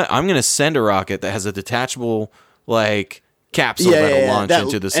like, you know what? I'm going to send a rocket that has a detachable, like, capsule that'll launch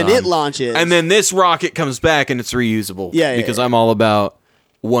into the sun. And it launches. And then this rocket comes back and it's reusable. Because I'm all about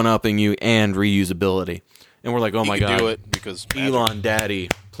one-upping you and reusability. And we're like, oh my God. do it because Elon daddy,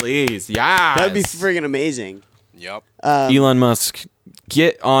 please. Yeah. That'd be friggin' amazing. Yep. Elon Musk,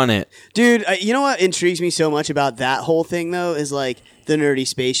 get on it. Dude, you know what intrigues me so much about that whole thing, though, is like the nerdy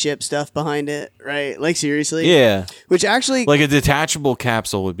spaceship stuff behind it, right? Like, seriously? Yeah. Which actually Like a detachable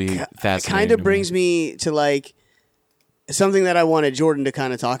capsule would be fascinating. kind of to brings me to like something that I wanted Jordan to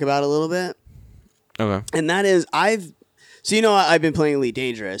kind of talk about a little bit. Okay. And that is, so you know, I've been playing Elite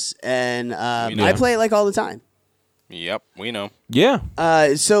Dangerous, and I play it like all the time. Yep, we know. Yeah.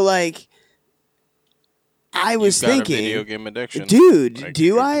 So like, I was You've got a thinking, video game addiction. dude, Like,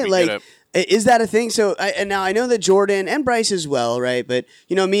 do we I get like? it. Is that a thing? So, and now I know that Jordan and Bryce as well, right? But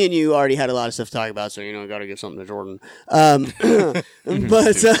you know, me and you already had a lot of stuff to talk about, so you know, I got to give something to Jordan.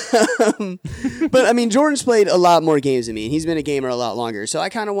 But I mean, Jordan's played a lot more games than me, and he's been a gamer a lot longer. So I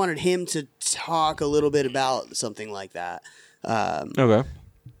kind of wanted him to talk a little bit about something like that. Okay.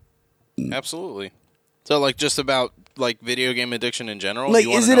 Absolutely. So, like, just about like video game addiction in general. Like, You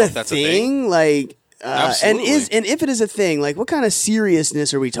wanna is it know a if that's thing? Like, and Absolutely. if it is a thing, like, what kind of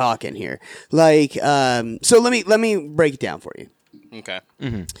seriousness are we talking here? Like, so let me break it down for you. Okay.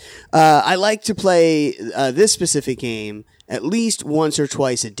 I like to play this specific game at least once or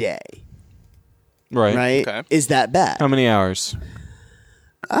twice a day. Right. Right? Okay. Is that bad? How many hours?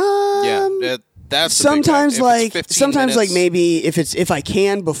 Yeah. That's the big Sometimes thing. If it's like 15 sometimes like minutes- maybe if I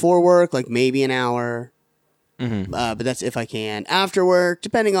can before work, like maybe an hour. Mm-hmm. But that's if I can. After work,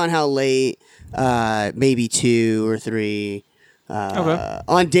 depending on how late, maybe 2 or 3. Okay.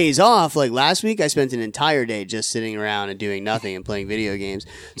 On days off, like last week, I spent an entire day just sitting around and doing nothing and playing video games.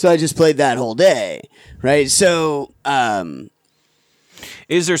 So I just played that whole day, right? So,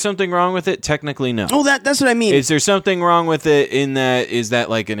 Is there something wrong with it? Technically, no. oh, that's what I mean. Is there something wrong with it in that? Is that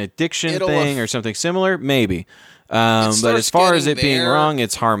like an addiction It'll thing or something similar? Maybe. But starts as far as it getting being there wrong,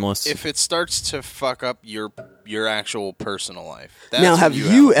 it's harmless. if it starts to fuck up your actual personal life. That's Now, when have you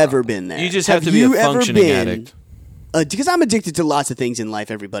you have a ever problem. been there? You just have to be a you ever functioning been- addict. Because I'm addicted to lots of things in life.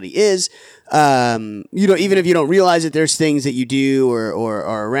 Everybody is. You know, even if you don't realize it, there's things that you do or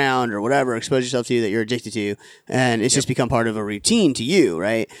are around or whatever, expose yourself to that you're addicted to, and it's just become part of a routine to you,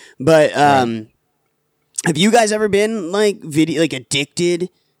 right? But have you guys ever been like addicted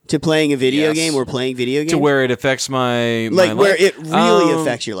to playing a video Yes. game or playing video games? To where it affects my like where life? it really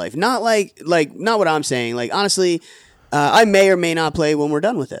affects your life, not like not what I'm saying. Like honestly, I may or may not play when we're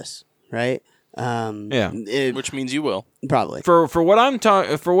done with this, right? Yeah. Which means you will. Probably. For what I'm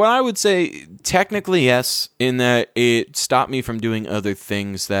for what I would say, technically yes, in that it stopped me from doing other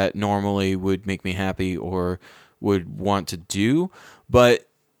things that normally would make me happy or would want to do, but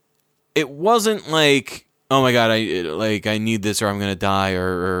it wasn't like, oh my god, I need this or I'm gonna die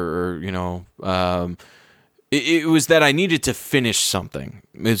or you know. It was that I needed to finish something.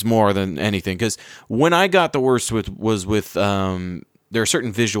 Is more than anything, because when I got the worst was with there are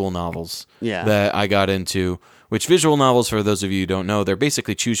certain visual novels that I got into. Which visual novels, for those of you who don't know, they're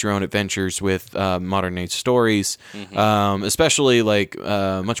basically choose your own adventures with modern day stories, especially like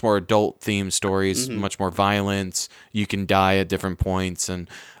much more adult themed stories, much more violence. You can die at different points, and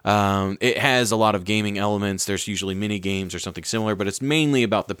it has a lot of gaming elements. There's usually mini games or something similar, but it's mainly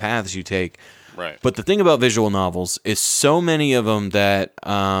about the paths you take. Right. But the thing about visual novels is so many of them that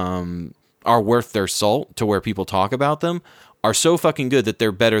are worth their salt to where people talk about them are so fucking good that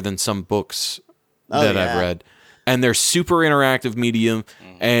they're better than some books that I've read. And they're super interactive medium,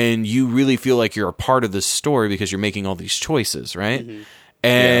 and you really feel like you're a part of the story because you're making all these choices, right?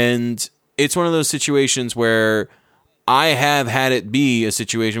 And it's one of those situations where I have had it be a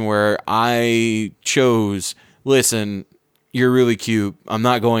situation where I chose, listen, you're really cute. I'm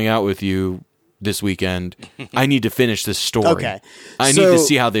not going out with you this weekend. I need to finish this story. Okay. I need So- to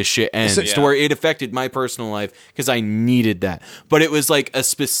see how this shit ends. So- To where it affected my personal life because I needed that. But it was like a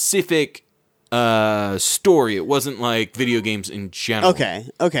specific story. It wasn't like video games in general.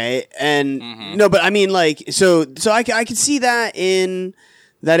 Okay, and no, but I mean, like, so I could see that in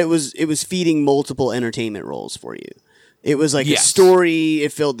that it was feeding multiple entertainment roles for you. It was like a Yes. story.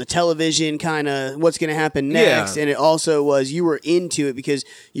 It filled the television, kind of what's going to happen next, Yeah. and it also was you were into it because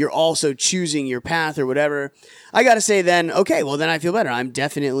you're also choosing your path or whatever. I got to say, then okay, well then I feel better. I'm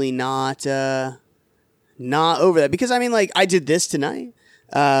definitely not over that because I mean, like, I did this tonight.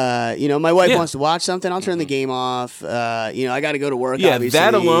 My wife Yeah. wants to watch something. I'll turn the game off. I got to go to work. Yeah, obviously.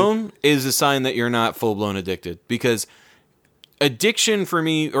 that alone is a sign that you're not full-blown addicted, because addiction for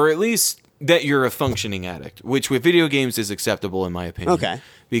me, or at least that you're a functioning addict, which with video games is acceptable in my opinion. Okay.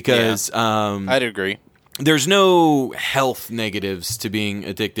 Because I'd agree. there's no health negatives to being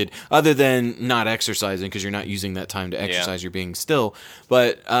addicted other than not exercising, because you're not using that time to exercise. You're being still.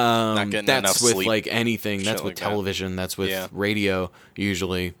 But getting that's enough with sleep, like anything. That's shit with like that. television. That's with Yeah. radio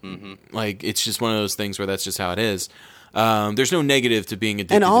usually. Like it's just one of those things where that's just how it is. There's no negative to being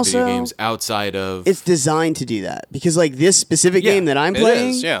addicted And to also, video games outside of It's designed to do that because, like, this specific Yeah, game that I'm it playing,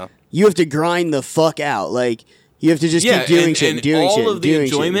 is, yeah. you have to grind the fuck out. Like, you have to just keep doing and, shit, and doing all shit, of the doing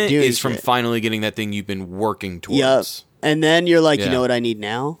enjoyment shit, doing is from shit. finally getting that thing you've been working towards. Yep. And then you're like, you Yeah. know what I need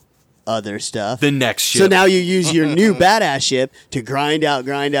now? Other stuff. The next ship. So now you use your new badass ship to grind out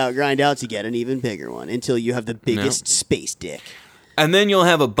to get an even bigger one until you have the biggest space dick. And then you'll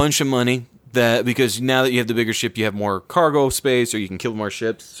have a bunch of money because now that you have the bigger ship, you have more cargo space, or you can kill more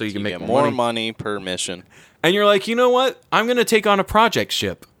ships, so you can make Get more more money. money per mission. And you're like, you know what? I'm going to take on a project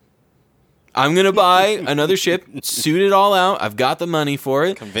ship. I'm going to buy another ship, suit it all out. I've got the money for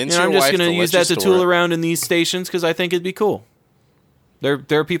it. Convince and I'm your just wife gonna to use let that you to store tool it. around in these stations because I think it'd be cool. There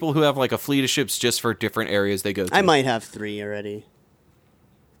are people who have like a fleet of ships just for different areas they go to. I might have 3 already.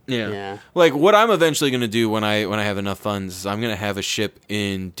 Yeah. Yeah. Like what I'm eventually going to do when I have enough funds is I'm going to have a ship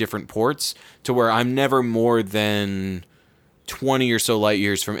in different ports to where I'm never more than 20 or so light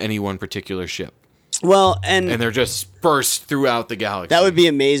years from any one particular ship. Well, and And they're just dispersed throughout the galaxy. that would be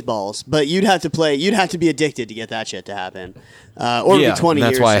amazeballs, but you'd have to be addicted to get that shit to happen. Or Yeah, be 20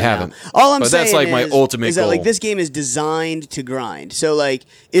 that's years why I from now. haven't. All I'm But saying that's like my ultimate is that like goal. this game is designed to grind. So like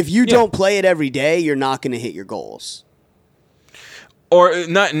if you don't play it every day, you're not going to hit your goals. Or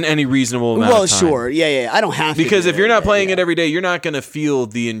not in any reasonable amount Well, of time. sure. Yeah. I don't have to. Because do if you're it not every playing day, it every day, you're not going to feel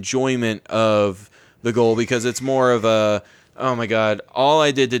the enjoyment of the goal, because it's more of a, oh my God, all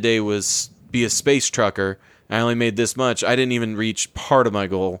I did today was be a space trucker. I only made this much. I didn't even reach part of my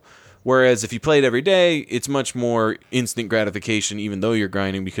goal. Whereas if you play it every day, it's much more instant gratification, even though you're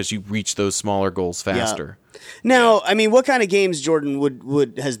grinding, because you reach those smaller goals faster. Now, I mean, what kind of games, Jordan,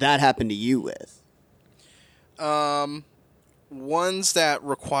 would has that happened to you with? Ones that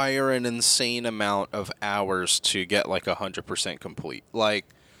require an insane amount of hours to get like 100% complete. Like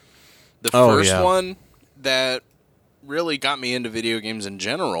the Oh, first yeah. one that really got me into video games in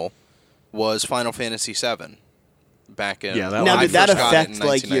general was Final Fantasy VII. Back in Yeah, that Now, one- did that first got it affect in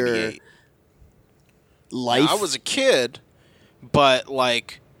like your 1998. life? I was a kid, but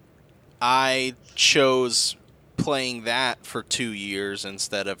like I chose playing that for 2 years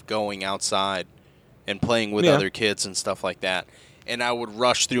instead of going outside and playing with Yeah. other kids and stuff like that. And I would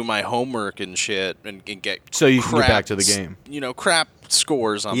rush through my homework and shit and get So you can get crap back to the game. crap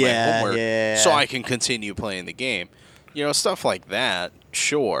scores on Yeah, my homework yeah. so I can continue playing the game. Stuff like that.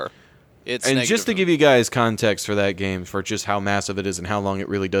 Sure. It's And negative. just to give you guys context for that game, for just how massive it is and how long it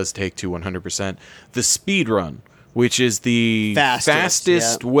really does take to 100%, the speed run, which is the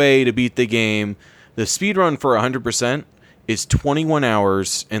fastest yeah. way to beat the game, the speed run for 100% is 21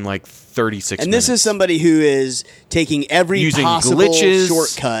 hours and like 36 and minutes. this is somebody who is taking every Using possible glitches,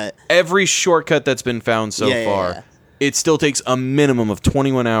 shortcut. Every shortcut that's been found so Yeah, far. yeah. It still takes a minimum of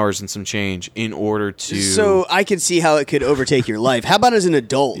 21 hours and some change in order to... So I could see how it could overtake your life. How about as an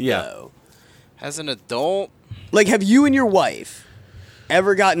adult, Yeah. though? As an adult, Like, have you and your wife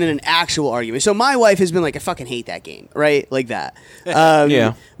ever gotten in an actual argument? So my wife has been like, I fucking hate that game, right? Like that.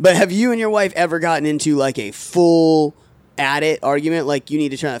 Yeah. But have you and your wife ever gotten into like a full at it argument? Like, you need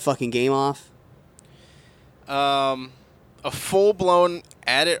to turn that fucking game off? a full-blown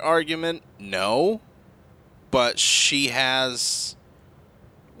at it argument, no. But she has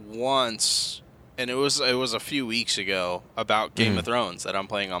once, and it was a few weeks ago, about Game of Thrones that I'm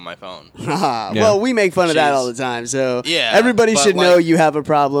playing on my phone. Haha. Well, we make fun of that Jeez. all the time. So Yeah, everybody but should know like- you have a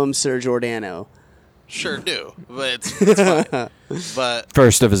problem, Sir Giordano. Sure do, but it's fine. But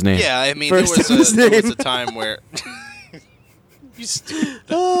First of his name. yeah, I mean, First there of his was name. a time where you stupid.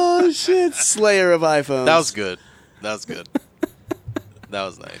 Oh, shit. Slayer of iPhones. That was good. That was good. That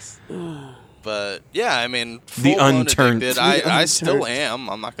was nice. But yeah, I mean, The full-blown unturned. addicted, I still am.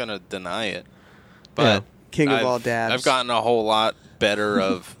 I'm not gonna deny it. But Yeah. King of I've- all dabs. I've gotten a whole lot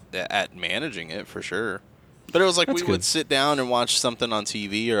better at managing it for sure. But it was like That's we good. would sit down and watch something on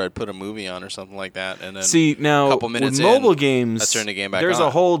TV, or I'd put a movie on or something like that, and then See, now couple minutes with mobile in, games, I turn the game back there's on. a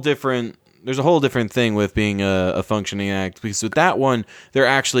whole different There's a whole different thing with being a functioning addict, because with that one, there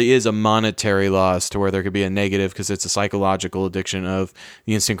actually is a monetary loss to where there could be a negative because it's a psychological addiction of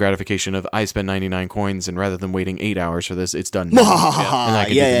the instant gratification of I spend 99 coins and rather than waiting 8 hours for this, it's done now. And I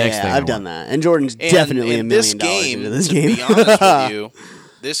can do the next thing I I've want. done that. And Jordan's definitely $1 million into this game. To be honest with you,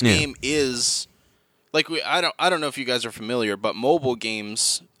 this game is like I don't know if you guys are familiar, but mobile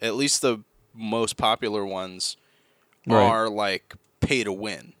games, at least the most popular ones, are like pay to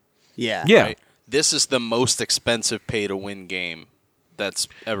win. Yeah. Yeah. Right? This is the most expensive pay to win game that's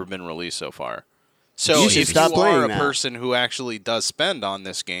ever been released so far. So You should if stop you playing are a that. person who actually does spend on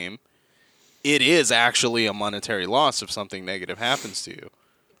this game, it is actually a monetary loss if something negative happens to you.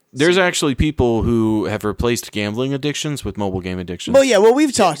 There's actually people who have replaced gambling addictions with mobile game addictions. Well, yeah. Well,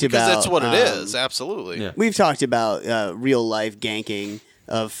 we've talked Because about that's what it is, absolutely. Yeah. We've talked about real life ganking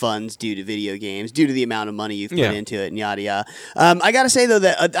of funds due to video games, due to the amount of money you've put into it, and yada yada. I got to say though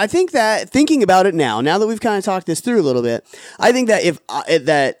that I think that thinking about it now that we've kind of talked this through a little bit, I think that if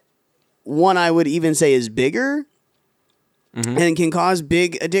that one I would even say is bigger and can cause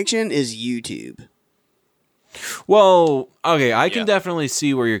big addiction is YouTube. Well, okay, I can Yeah. definitely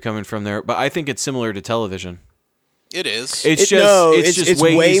see where you're coming from there, but I think it's similar to television. It is. It's just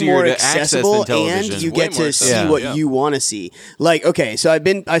way easier more to access accessible, than television. and you Way get more to see accessible, what yeah. you want to see. Like, okay, so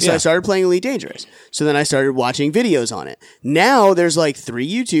I started playing Elite Dangerous, so then I started watching videos on it. Now there's like 3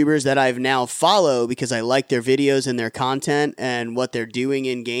 YouTubers that I've now follow because I like their videos and their content and what they're doing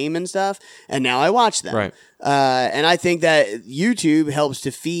in game and stuff, and now I watch them. Right. And I think that YouTube helps to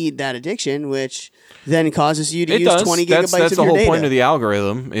feed that addiction, which then causes you to use 20 gigabytes That's of the your whole data. point of the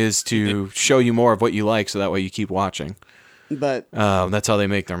algorithm, is to show you more of what you like, so that way you keep watching. But That's how they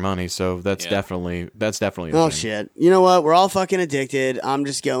make their money. So that's definitely a oh thing. shit! You know what? We're all fucking addicted. I'm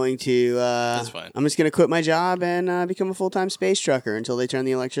just going to. That's fine. I'm just going to quit my job and become a full-time space trucker until they turn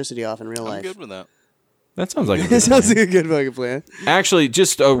the electricity off in real I'm life. good with that. That sounds like a That good sounds plan. like a good fucking plan. Actually,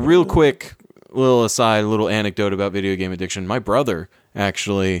 just a real quick little aside, little anecdote about video game addiction. My brother,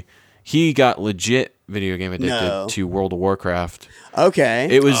 actually, he got legit video game addicted to World of Warcraft. Okay.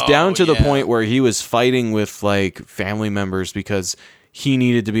 It was down to the yeah. point where he was fighting with like family members because he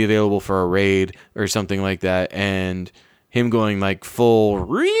needed to be available for a raid or something like that, and him going like full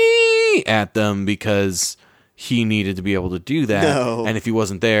at them because he needed to be able to do that. No. And if he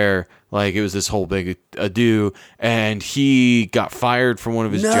wasn't there, like it was this whole big ado, and he got fired from one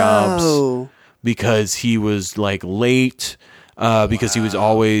of his jobs No. because he was like late. Because he was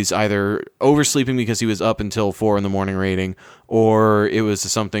always either oversleeping because he was up until 4 a.m. raiding, or it was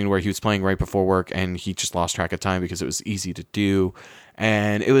something where he was playing right before work and he just lost track of time because it was easy to do.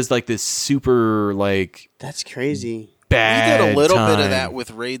 And it was like this super like That's crazy. We bad did a little bit time. of that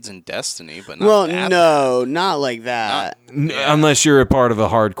with raids in Destiny, but not Well, that no, not like that. Unless you're a part of a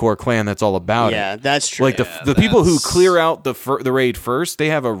hardcore clan that's all about Yeah, it. that's true. Like the people who clear out the raid first, they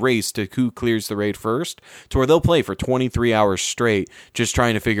have a race to who clears the raid first, to where they'll play for 23 hours straight just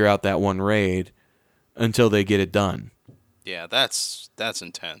trying to figure out that one raid until they get it done. Yeah, that's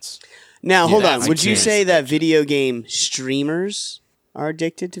intense. Now, hold on. that's Would you intense say that video game streamers are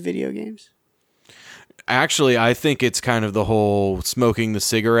addicted to video games? Actually, I think it's kind of the whole smoking the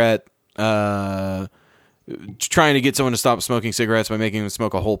cigarette, trying to get someone to stop smoking cigarettes by making them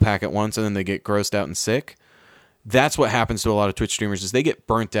smoke a whole pack at once, and then they get grossed out and sick. That's what happens to a lot of Twitch streamers, is they get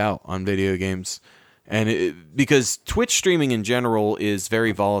burnt out on video games. And because Twitch streaming in general is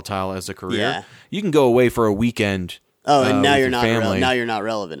very volatile as a career. Yeah. You can go away for a weekend. Oh, and now with you're your not family. now you're not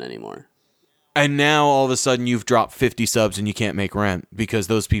relevant anymore. And now all of a sudden you've dropped 50 subs and you can't make rent because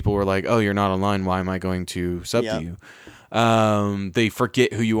those people were like, oh, you're not online. Why am I going to sub to you? They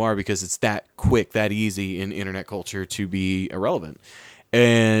forget who you are because it's that quick, that easy in internet culture to be irrelevant.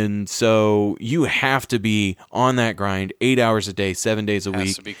 And so you have to be on that grind 8 hours a day, 7 days a Has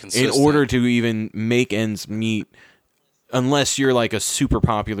week to be in consistent. order to even make ends meet, unless you're like a super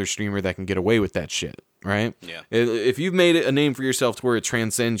popular streamer that can get away with that shit. Right? Yeah. If you've made it a name for yourself to where it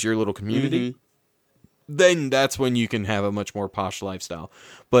transcends your little community, then that's when you can have a much more posh lifestyle.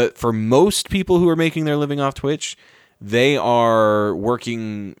 But for most people who are making their living off Twitch, they are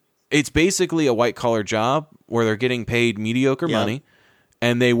working. It's basically a white collar job where they're getting paid mediocre money,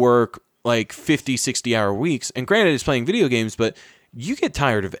 and they work like 50, 60-hour weeks. And granted, it's playing video games, but you get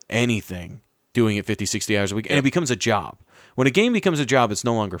tired of anything doing it 50, 60 hours a week, and it becomes a job. When a game becomes a job, it's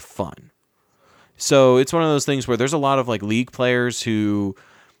no longer fun. So it's one of those things where there's a lot of like league players who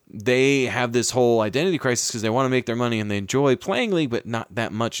they have this whole identity crisis because they want to make their money and they enjoy playing League, but not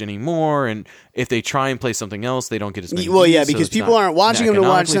that much anymore. And if they try and play something else, they don't get as many. Well, yeah, views, so because it's people not aren't watching them to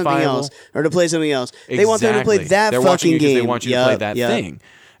watch economically something viable. else or to play something else. They want them to play Exactly. that They're fucking watching you 'cause game. They want you to play that Yep. thing.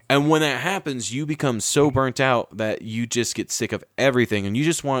 And when that happens, you become so burnt out that you just get sick of everything. And you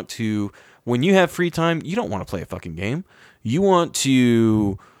just want to, when you have free time, you don't want to play a fucking game. You want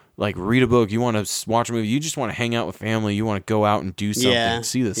to like read a book. You want to watch a movie. You just want to hang out with family. You want to go out and do something,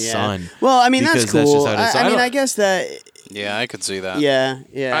 see the sun. Well, I mean, that's because cool. just how it is. I mean, I guess that. Yeah, I could see that.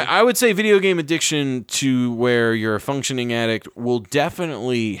 Yeah. I would say video game addiction to where you're a functioning addict will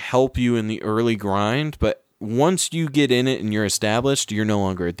definitely help you in the early grind, but once you get in it and you're established, you're no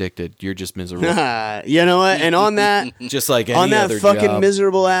longer addicted. You're just miserable. You know what? And on that, Just like any on that other fucking job.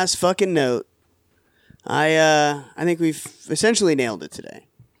 miserable ass fucking note, I think we've essentially nailed it today.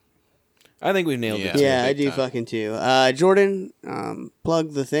 I think we've nailed it. Yeah, I big do time. fucking too. Jordan,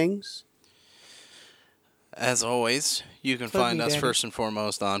 plug the things. As always, you can Plug find me, us Daddy. first and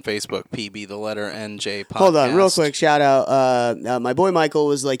foremost on Facebook, PB the letter NJ Podcast. Hold on, real quick, shout out. My boy Michael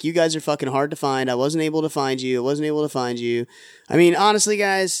was like, "You guys are fucking hard to find. I wasn't able to find you. I mean, honestly,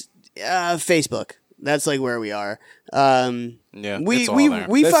 guys, Facebook. That's like where we are. Yeah, we it's all we there.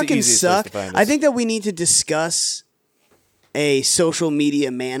 we That's the fucking easiest place suck. to find I us. think that we need to discuss a social media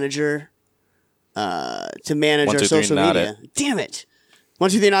manager to manage 1, our 2, 3, social not media. Damn it! 1,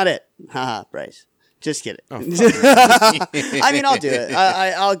 2, 3, not it. Haha, Bryce. Just kidding. Oh, I mean, I'll do it.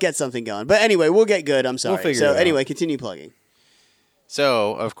 I'll get something going. But anyway, we'll get good. I'm sorry. figure So it out. anyway, continue plugging.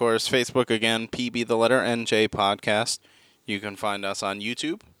 So, of course, Facebook again, PB the letter NJ Podcast. You can find us on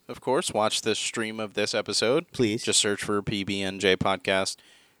YouTube, of course. Watch the stream of this episode. Please. Just search for PBNJ Podcast.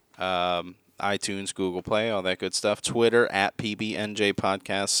 iTunes, Google Play, all that good stuff. Twitter at PBNJ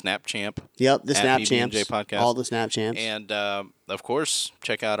Podcast. Snapchamp. Yep, the at Snap PB&J Champs. Podcast. All the Snap Champs. And, of course,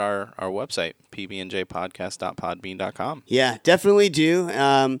 check out our website, pbnjpodcast.podbean.com. Yeah, definitely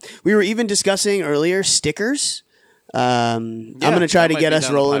do. We were even discussing earlier stickers. I'm going to try that to might get be us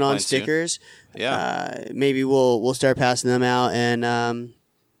down the rolling on pipeline soon. stickers. Yeah. Maybe we'll start passing them out, and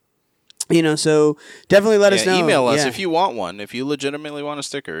so definitely let us know. Email us Yeah. if you want one. If you legitimately want a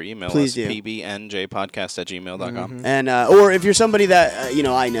sticker, email Please us, do. pbnjpodcast@gmail.com. And or if you're somebody that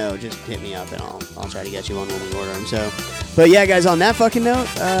I know, just hit me up and I'll try to get you one when we order them. So, but yeah, guys, on that fucking note,